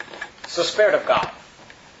 It's the Spirit of God.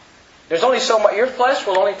 There's only so much. Your flesh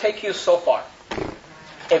will only take you so far.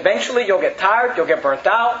 Eventually you'll get tired, you'll get burnt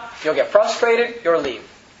out, you'll get frustrated, you'll leave.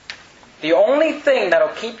 The only thing that'll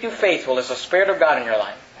keep you faithful is the Spirit of God in your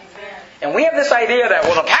life. And we have this idea that,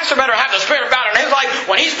 well, the pastor better have the Spirit of God in his life.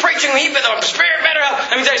 When he's preaching, the Spirit better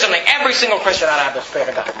have. Let me tell you something. Every single Christian ought to have the Spirit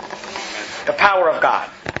of God. The power of God.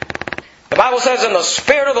 The Bible says, and the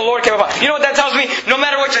Spirit of the Lord came upon. You know what that tells me? No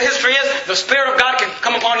matter what your history is, the Spirit of God can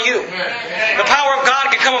come upon you. The power of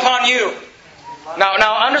God can come upon you. Now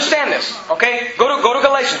understand this, okay? Go to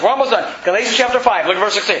Galatians. We're almost done. Galatians chapter 5. Look at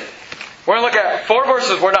verse 16. We're going to look at 4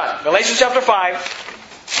 verses. We're done. Galatians chapter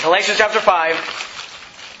 5. Galatians chapter 5.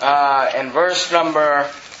 And verse number...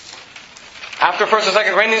 After 1st and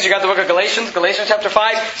 2nd Corinthians, you got the book of Galatians. Galatians chapter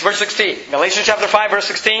 5, verse 16. Galatians chapter 5, verse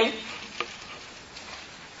 16.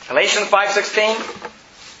 Galatians 5:16.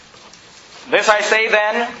 This I say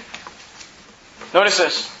then. Notice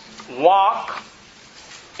this. Walk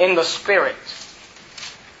in the Spirit.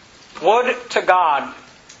 Would to God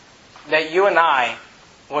that you and I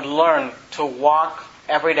would learn to walk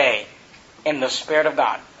every day in the Spirit of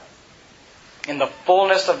God. In the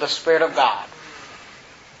fullness of the Spirit of God.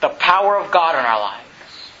 The power of God in our lives.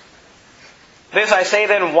 This I say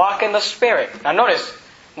then, walk in the Spirit. Now notice,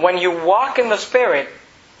 when you walk in the Spirit,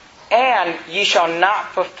 and ye shall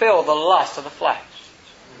not fulfill the lust of the flesh.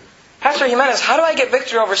 Pastor Jimenez, how do I get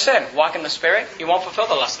victory over sin? Walk in the Spirit, you won't fulfill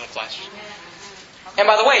the lust of the flesh. And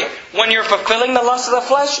by the way, when you're fulfilling the lust of the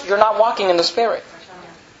flesh, you're not walking in the Spirit.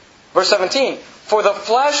 Verse 17, for the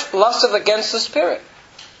flesh lusteth against the Spirit,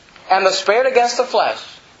 and the Spirit against the flesh.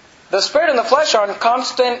 The Spirit and the flesh are in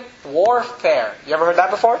constant warfare. You ever heard that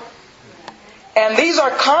before? And these are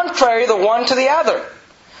contrary the one to the other,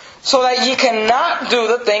 so that ye cannot do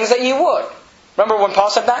the things that ye would. Remember when Paul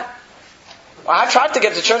said that? Well, I tried to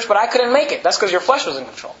get to church, but I couldn't make it. That's because your flesh was in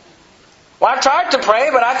control. Well, I tried to pray,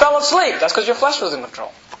 but I fell asleep. That's because your flesh was in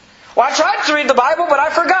control. Well, I tried to read the Bible, but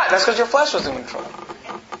I forgot. That's because your flesh was in control.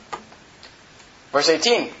 Verse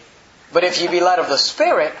 18. But if ye be led of the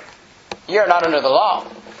Spirit, ye are not under the law.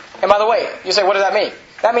 And by the way, you say, what does that mean?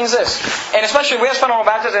 That means this. And especially we as fundamental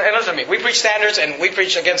Baptists, and listen to me, we preach standards and we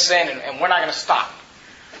preach against sin, and we're not going to stop.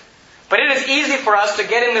 But it is easy for us to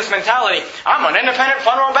get in this mentality. I'm an independent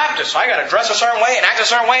fundamental Baptist, so I got to dress a certain way and act a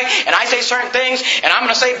certain way, and I say certain things, and I'm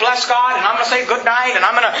going to say bless God, and I'm going to say good night, and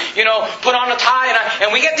I'm going to, put on a tie,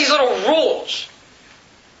 and we get these little rules.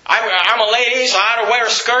 I'm a lady, so I ought to wear a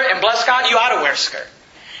skirt, and bless God, you ought to wear a skirt.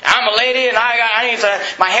 I'm a lady, and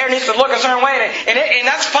my hair needs to look a certain way, and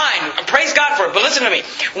that's fine. Praise God for it. But listen to me.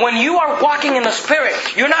 When you are walking in the Spirit,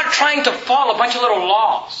 you're not trying to follow a bunch of little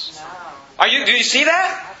laws. Do you see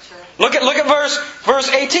that? Look at verse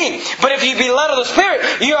 18. But if ye be led of the Spirit,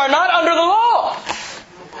 ye are not under the law.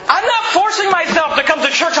 I'm not forcing myself to come to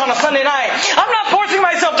church on a Sunday night. I'm not forcing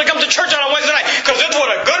myself to come to church on a Wednesday night because it's what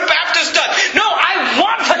a good Baptist does. No, I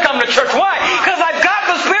want to come to church. Why? Because I've got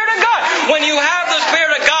the Spirit of God. When you have the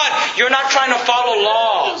Spirit of God, you're not trying to follow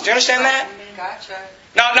laws. Do you understand that? Gotcha.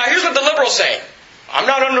 Now here's what the liberals say. I'm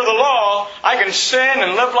not under the law. I can sin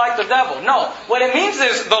and live like the devil. No. What it means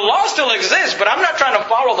is the law still exists, but I'm not trying to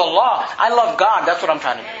follow the law. I love God. That's what I'm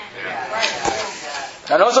trying to do.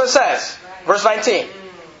 Now notice what it says. Verse 19.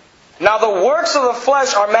 Now the works of the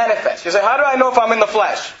flesh are manifest. You say, how do I know if I'm in the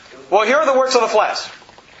flesh? Well, here are the works of the flesh.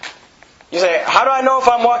 You say, how do I know if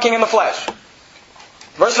I'm walking in the flesh?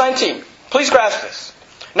 Verse 19. Please grasp this.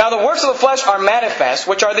 Now the works of the flesh are manifest,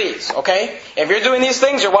 which are these. Okay? If you're doing these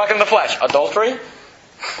things, you're walking in the flesh. Adultery.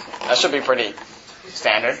 That should be pretty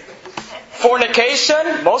standard.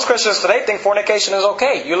 Fornication. Most Christians today think fornication is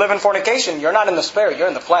okay. You live in fornication, you're not in the Spirit, you're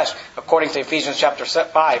in the flesh, according to Ephesians chapter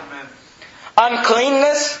 5.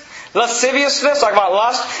 Uncleanness. Lasciviousness, talking about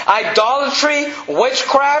lust. Idolatry.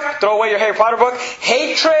 Witchcraft. Throw away your Harry Potter book.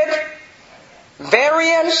 Hatred.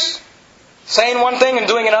 Variance. Saying one thing and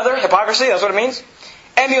doing another. Hypocrisy, that's what it means.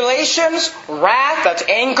 Emulations, wrath, that's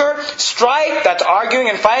anger, strife, that's arguing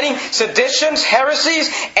and fighting, seditions,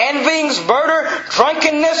 heresies, envyings, murder,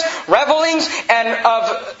 drunkenness, revelings,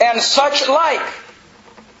 and such like.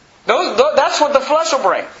 That's what the flesh will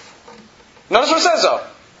bring. Notice what it says though.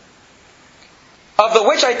 Of the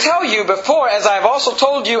which I tell you before, as I have also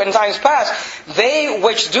told you in times past, they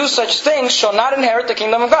which do such things shall not inherit the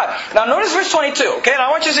kingdom of God. Now notice verse 22. Okay, now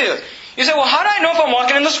I want you to see this. You say, well, how do I know if I'm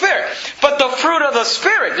walking in the Spirit? But the fruit of the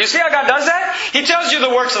Spirit. Do you see how God does that? He tells you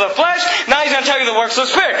the works of the flesh. Now He's going to tell you the works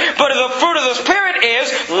of the Spirit. But the fruit of the Spirit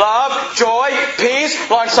is love, joy, peace,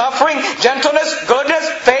 long-suffering, gentleness, goodness,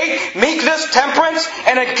 faith, meekness, temperance.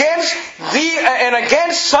 And against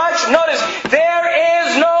such, notice, there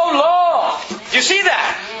is no law. Do you see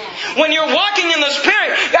that? When you're walking in the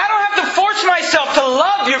Spirit, I don't have to force myself to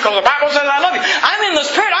love you because the Bible says I love you. I'm in the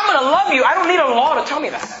Spirit. I'm going to love you. I don't need a law to tell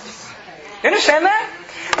me that. You understand that?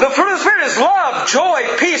 The fruit of the Spirit is love,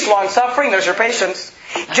 joy, peace, long-suffering. There's your patience.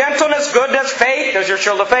 Gentleness, goodness, faith. There's your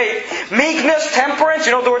shield of faith. Meekness, temperance.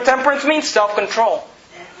 You know what the word temperance means? Self-control.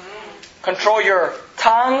 Control your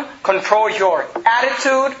tongue. Control your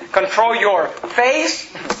attitude. Control your face.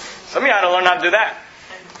 Some of you ought to learn how to do that.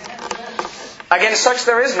 Against such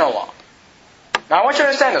there is no law. Now I want you to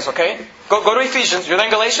understand this, okay? Go to Ephesians. You're in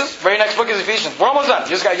Galatians. Very next book is Ephesians. We're almost done. You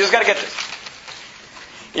just got to get this.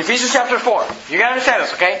 Ephesians chapter 4. You got to understand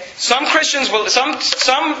this, okay? Some Christians will,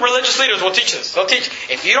 some religious leaders will teach this. They'll teach,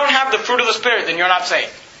 if you don't have the fruit of the Spirit, then you're not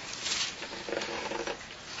saved.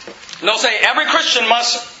 They'll say every Christian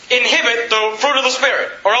must inhibit the fruit of the Spirit,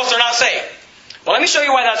 or else they're not saved. Well, let me show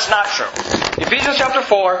you why that's not true. Ephesians chapter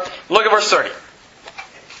 4, look at verse 30.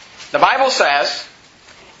 The Bible says,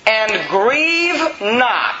 and grieve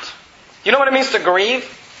not. You know what it means to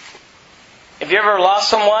grieve? If you ever lost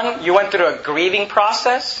someone, you went through a grieving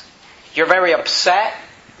process. You're very upset.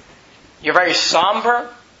 You're very somber.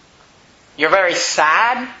 You're very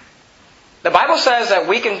sad. The Bible says that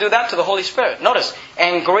we can do that to the Holy Spirit. Notice,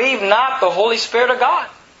 and grieve not the Holy Spirit of God.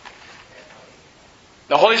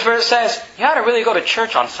 The Holy Spirit says, you ought to really go to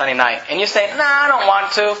church on Sunday night. And you say, nah, I don't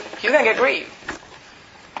want to. You're going to get grieved.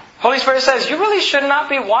 Holy Spirit says, you really should not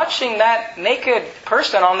be watching that naked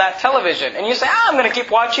person on that television. And you say, I'm going to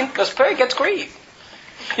keep watching. The Spirit gets grieved.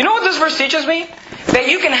 You know what this verse teaches me? That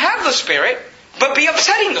you can have the Spirit, but be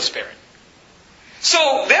upsetting the Spirit.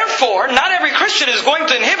 So, therefore, not every Christian is going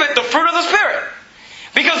to inhibit the fruit of the Spirit.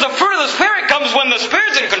 Because the fruit of the Spirit comes when the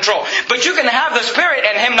Spirit's in control. But you can have the Spirit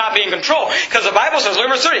and Him not be in control. Because the Bible says, look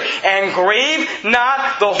at verse 30, and grieve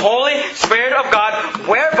not the Holy Spirit of God,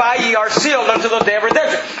 whereby ye are sealed unto the day of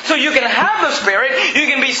redemption. So you can have the Spirit, you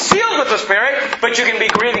can be sealed with the Spirit, but you can be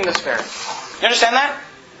grieving the Spirit. You understand that?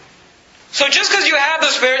 So just because you have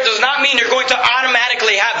the Spirit does not mean you're going to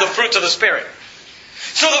automatically have the fruits of the Spirit.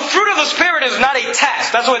 So the fruit of the Spirit is not a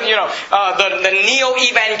test. That's what, the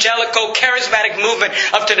neo-evangelical charismatic movement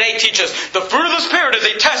of today teaches. The fruit of the Spirit is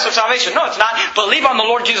a test of salvation. No, it's not. Believe on the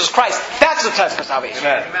Lord Jesus Christ. That's the test of salvation.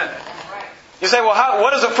 Amen. You say, well,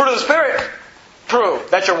 what does the fruit of the Spirit prove?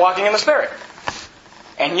 That you're walking in the Spirit.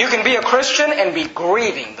 And you can be a Christian and be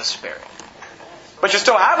grieving the Spirit. But you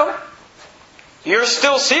still have them. You're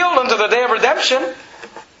still sealed unto the day of redemption.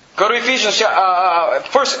 Go to Ephesians,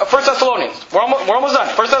 First Thessalonians. We're almost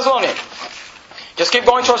done. 1 Thessalonians. Just keep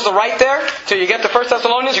going towards the right there till you get to 1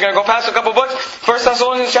 Thessalonians. You're going to go past a couple books. 1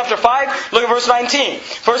 Thessalonians chapter 5, look at verse 19.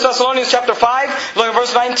 1 Thessalonians chapter 5, look at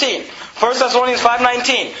verse 19. 1 Thessalonians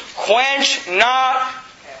 5:19. Quench not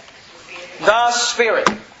the Spirit.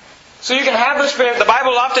 So you can have the Spirit. The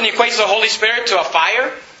Bible often equates the Holy Spirit to a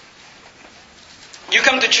fire. You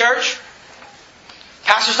come to church.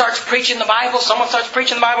 Pastor starts preaching the Bible. Someone starts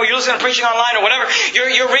preaching the Bible. You're listening to preaching online or whatever.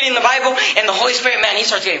 You're reading the Bible, and the Holy Spirit, man, He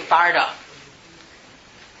starts getting fired up.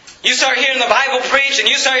 You start hearing the Bible preached, and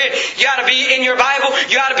you start hearing, you ought to be in your Bible.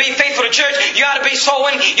 You ought to be faithful to church. You ought to be soul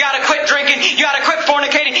winning. You ought to quit drinking. You ought to quit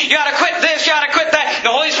fornicating. You ought to quit this. You ought to quit that. The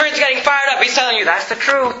Holy Spirit's getting fired up. He's telling you, that's the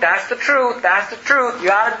truth. That's the truth. That's the truth. You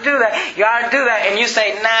ought to do that. You ought to do that. And you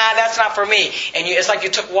say, nah, that's not for me. And it's like you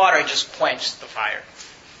took water and just quenched the fire.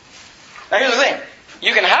 Now here's the thing.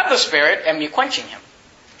 You can have the Spirit and be quenching Him.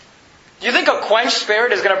 Do you think a quenched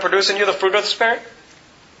spirit is going to produce in you the fruit of the Spirit?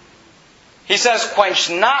 He says, quench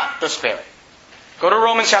not the Spirit. Go to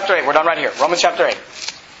Romans chapter 8. We're done right here. Romans chapter 8.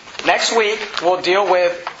 Next week, we'll deal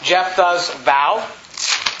with Jephthah's vow,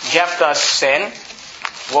 Jephthah's sin.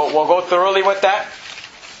 We'll go thoroughly with that.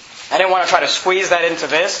 I didn't want to try to squeeze that into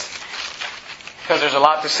this, because there's a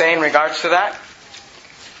lot to say in regards to that.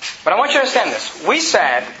 But I want you to understand this. We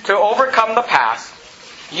said to overcome the past,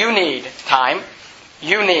 you need time.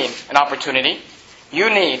 You need an opportunity. You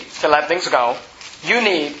need to let things go. You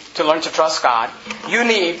need to learn to trust God. You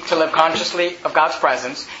need to live consciously of God's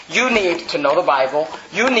presence. You need to know the Bible.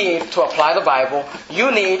 You need to apply the Bible.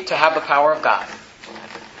 You need to have the power of God.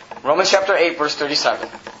 Romans chapter 8, verse 37.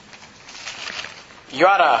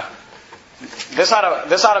 This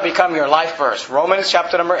ought to become your life verse. Romans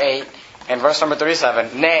chapter number 8 and verse number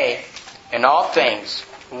 37. Nay, in all things,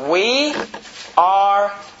 we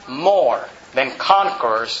are more than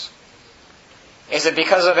conquerors. Is it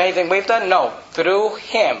because of anything we've done? No. Through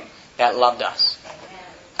Him that loved us.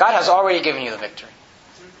 God has already given you the victory.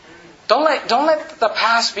 Don't let the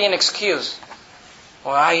past be an excuse.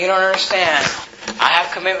 Well, you don't understand. I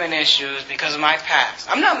have commitment issues because of my past.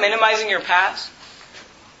 I'm not minimizing your past.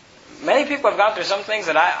 Many people have gone through some things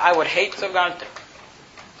that I would hate to have gone through.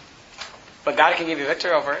 But God can give you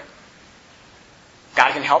victory over it.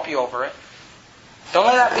 God can help you over it. Don't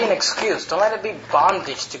let that be an excuse. Don't let it be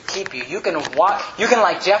bondage to keep you. You can,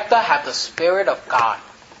 like Jephthah, have the Spirit of God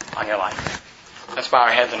on your life. Let's bow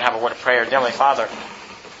our heads and have a word of prayer. Dear Heavenly Father,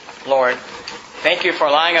 Lord, thank you for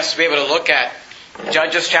allowing us to be able to look at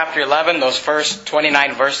Judges chapter 11, those first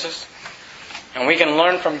 29 verses. And we can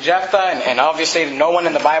learn from Jephthah, and obviously no one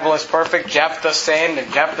in the Bible is perfect. Jephthah sinned,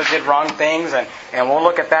 and Jephthah did wrong things, and we'll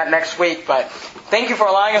look at that next week. But thank you for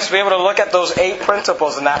allowing us to be able to look at those 8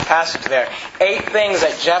 principles in that passage there. 8 things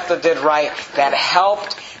that Jephthah did right that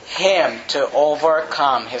helped him to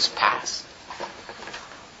overcome his past.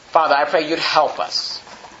 Father, I pray you'd help us.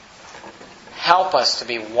 Help us to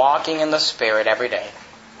be walking in the Spirit every day.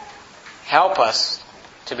 Help us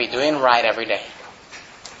to be doing right every day.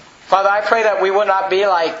 Father, I pray that we would not be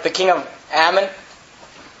like the king of Ammon,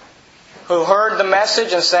 who heard the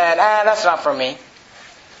message and said, that's not for me.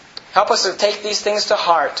 Help us to take these things to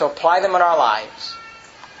heart, to apply them in our lives.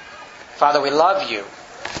 Father, we love you.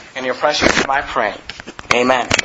 In your precious name I pray. Amen.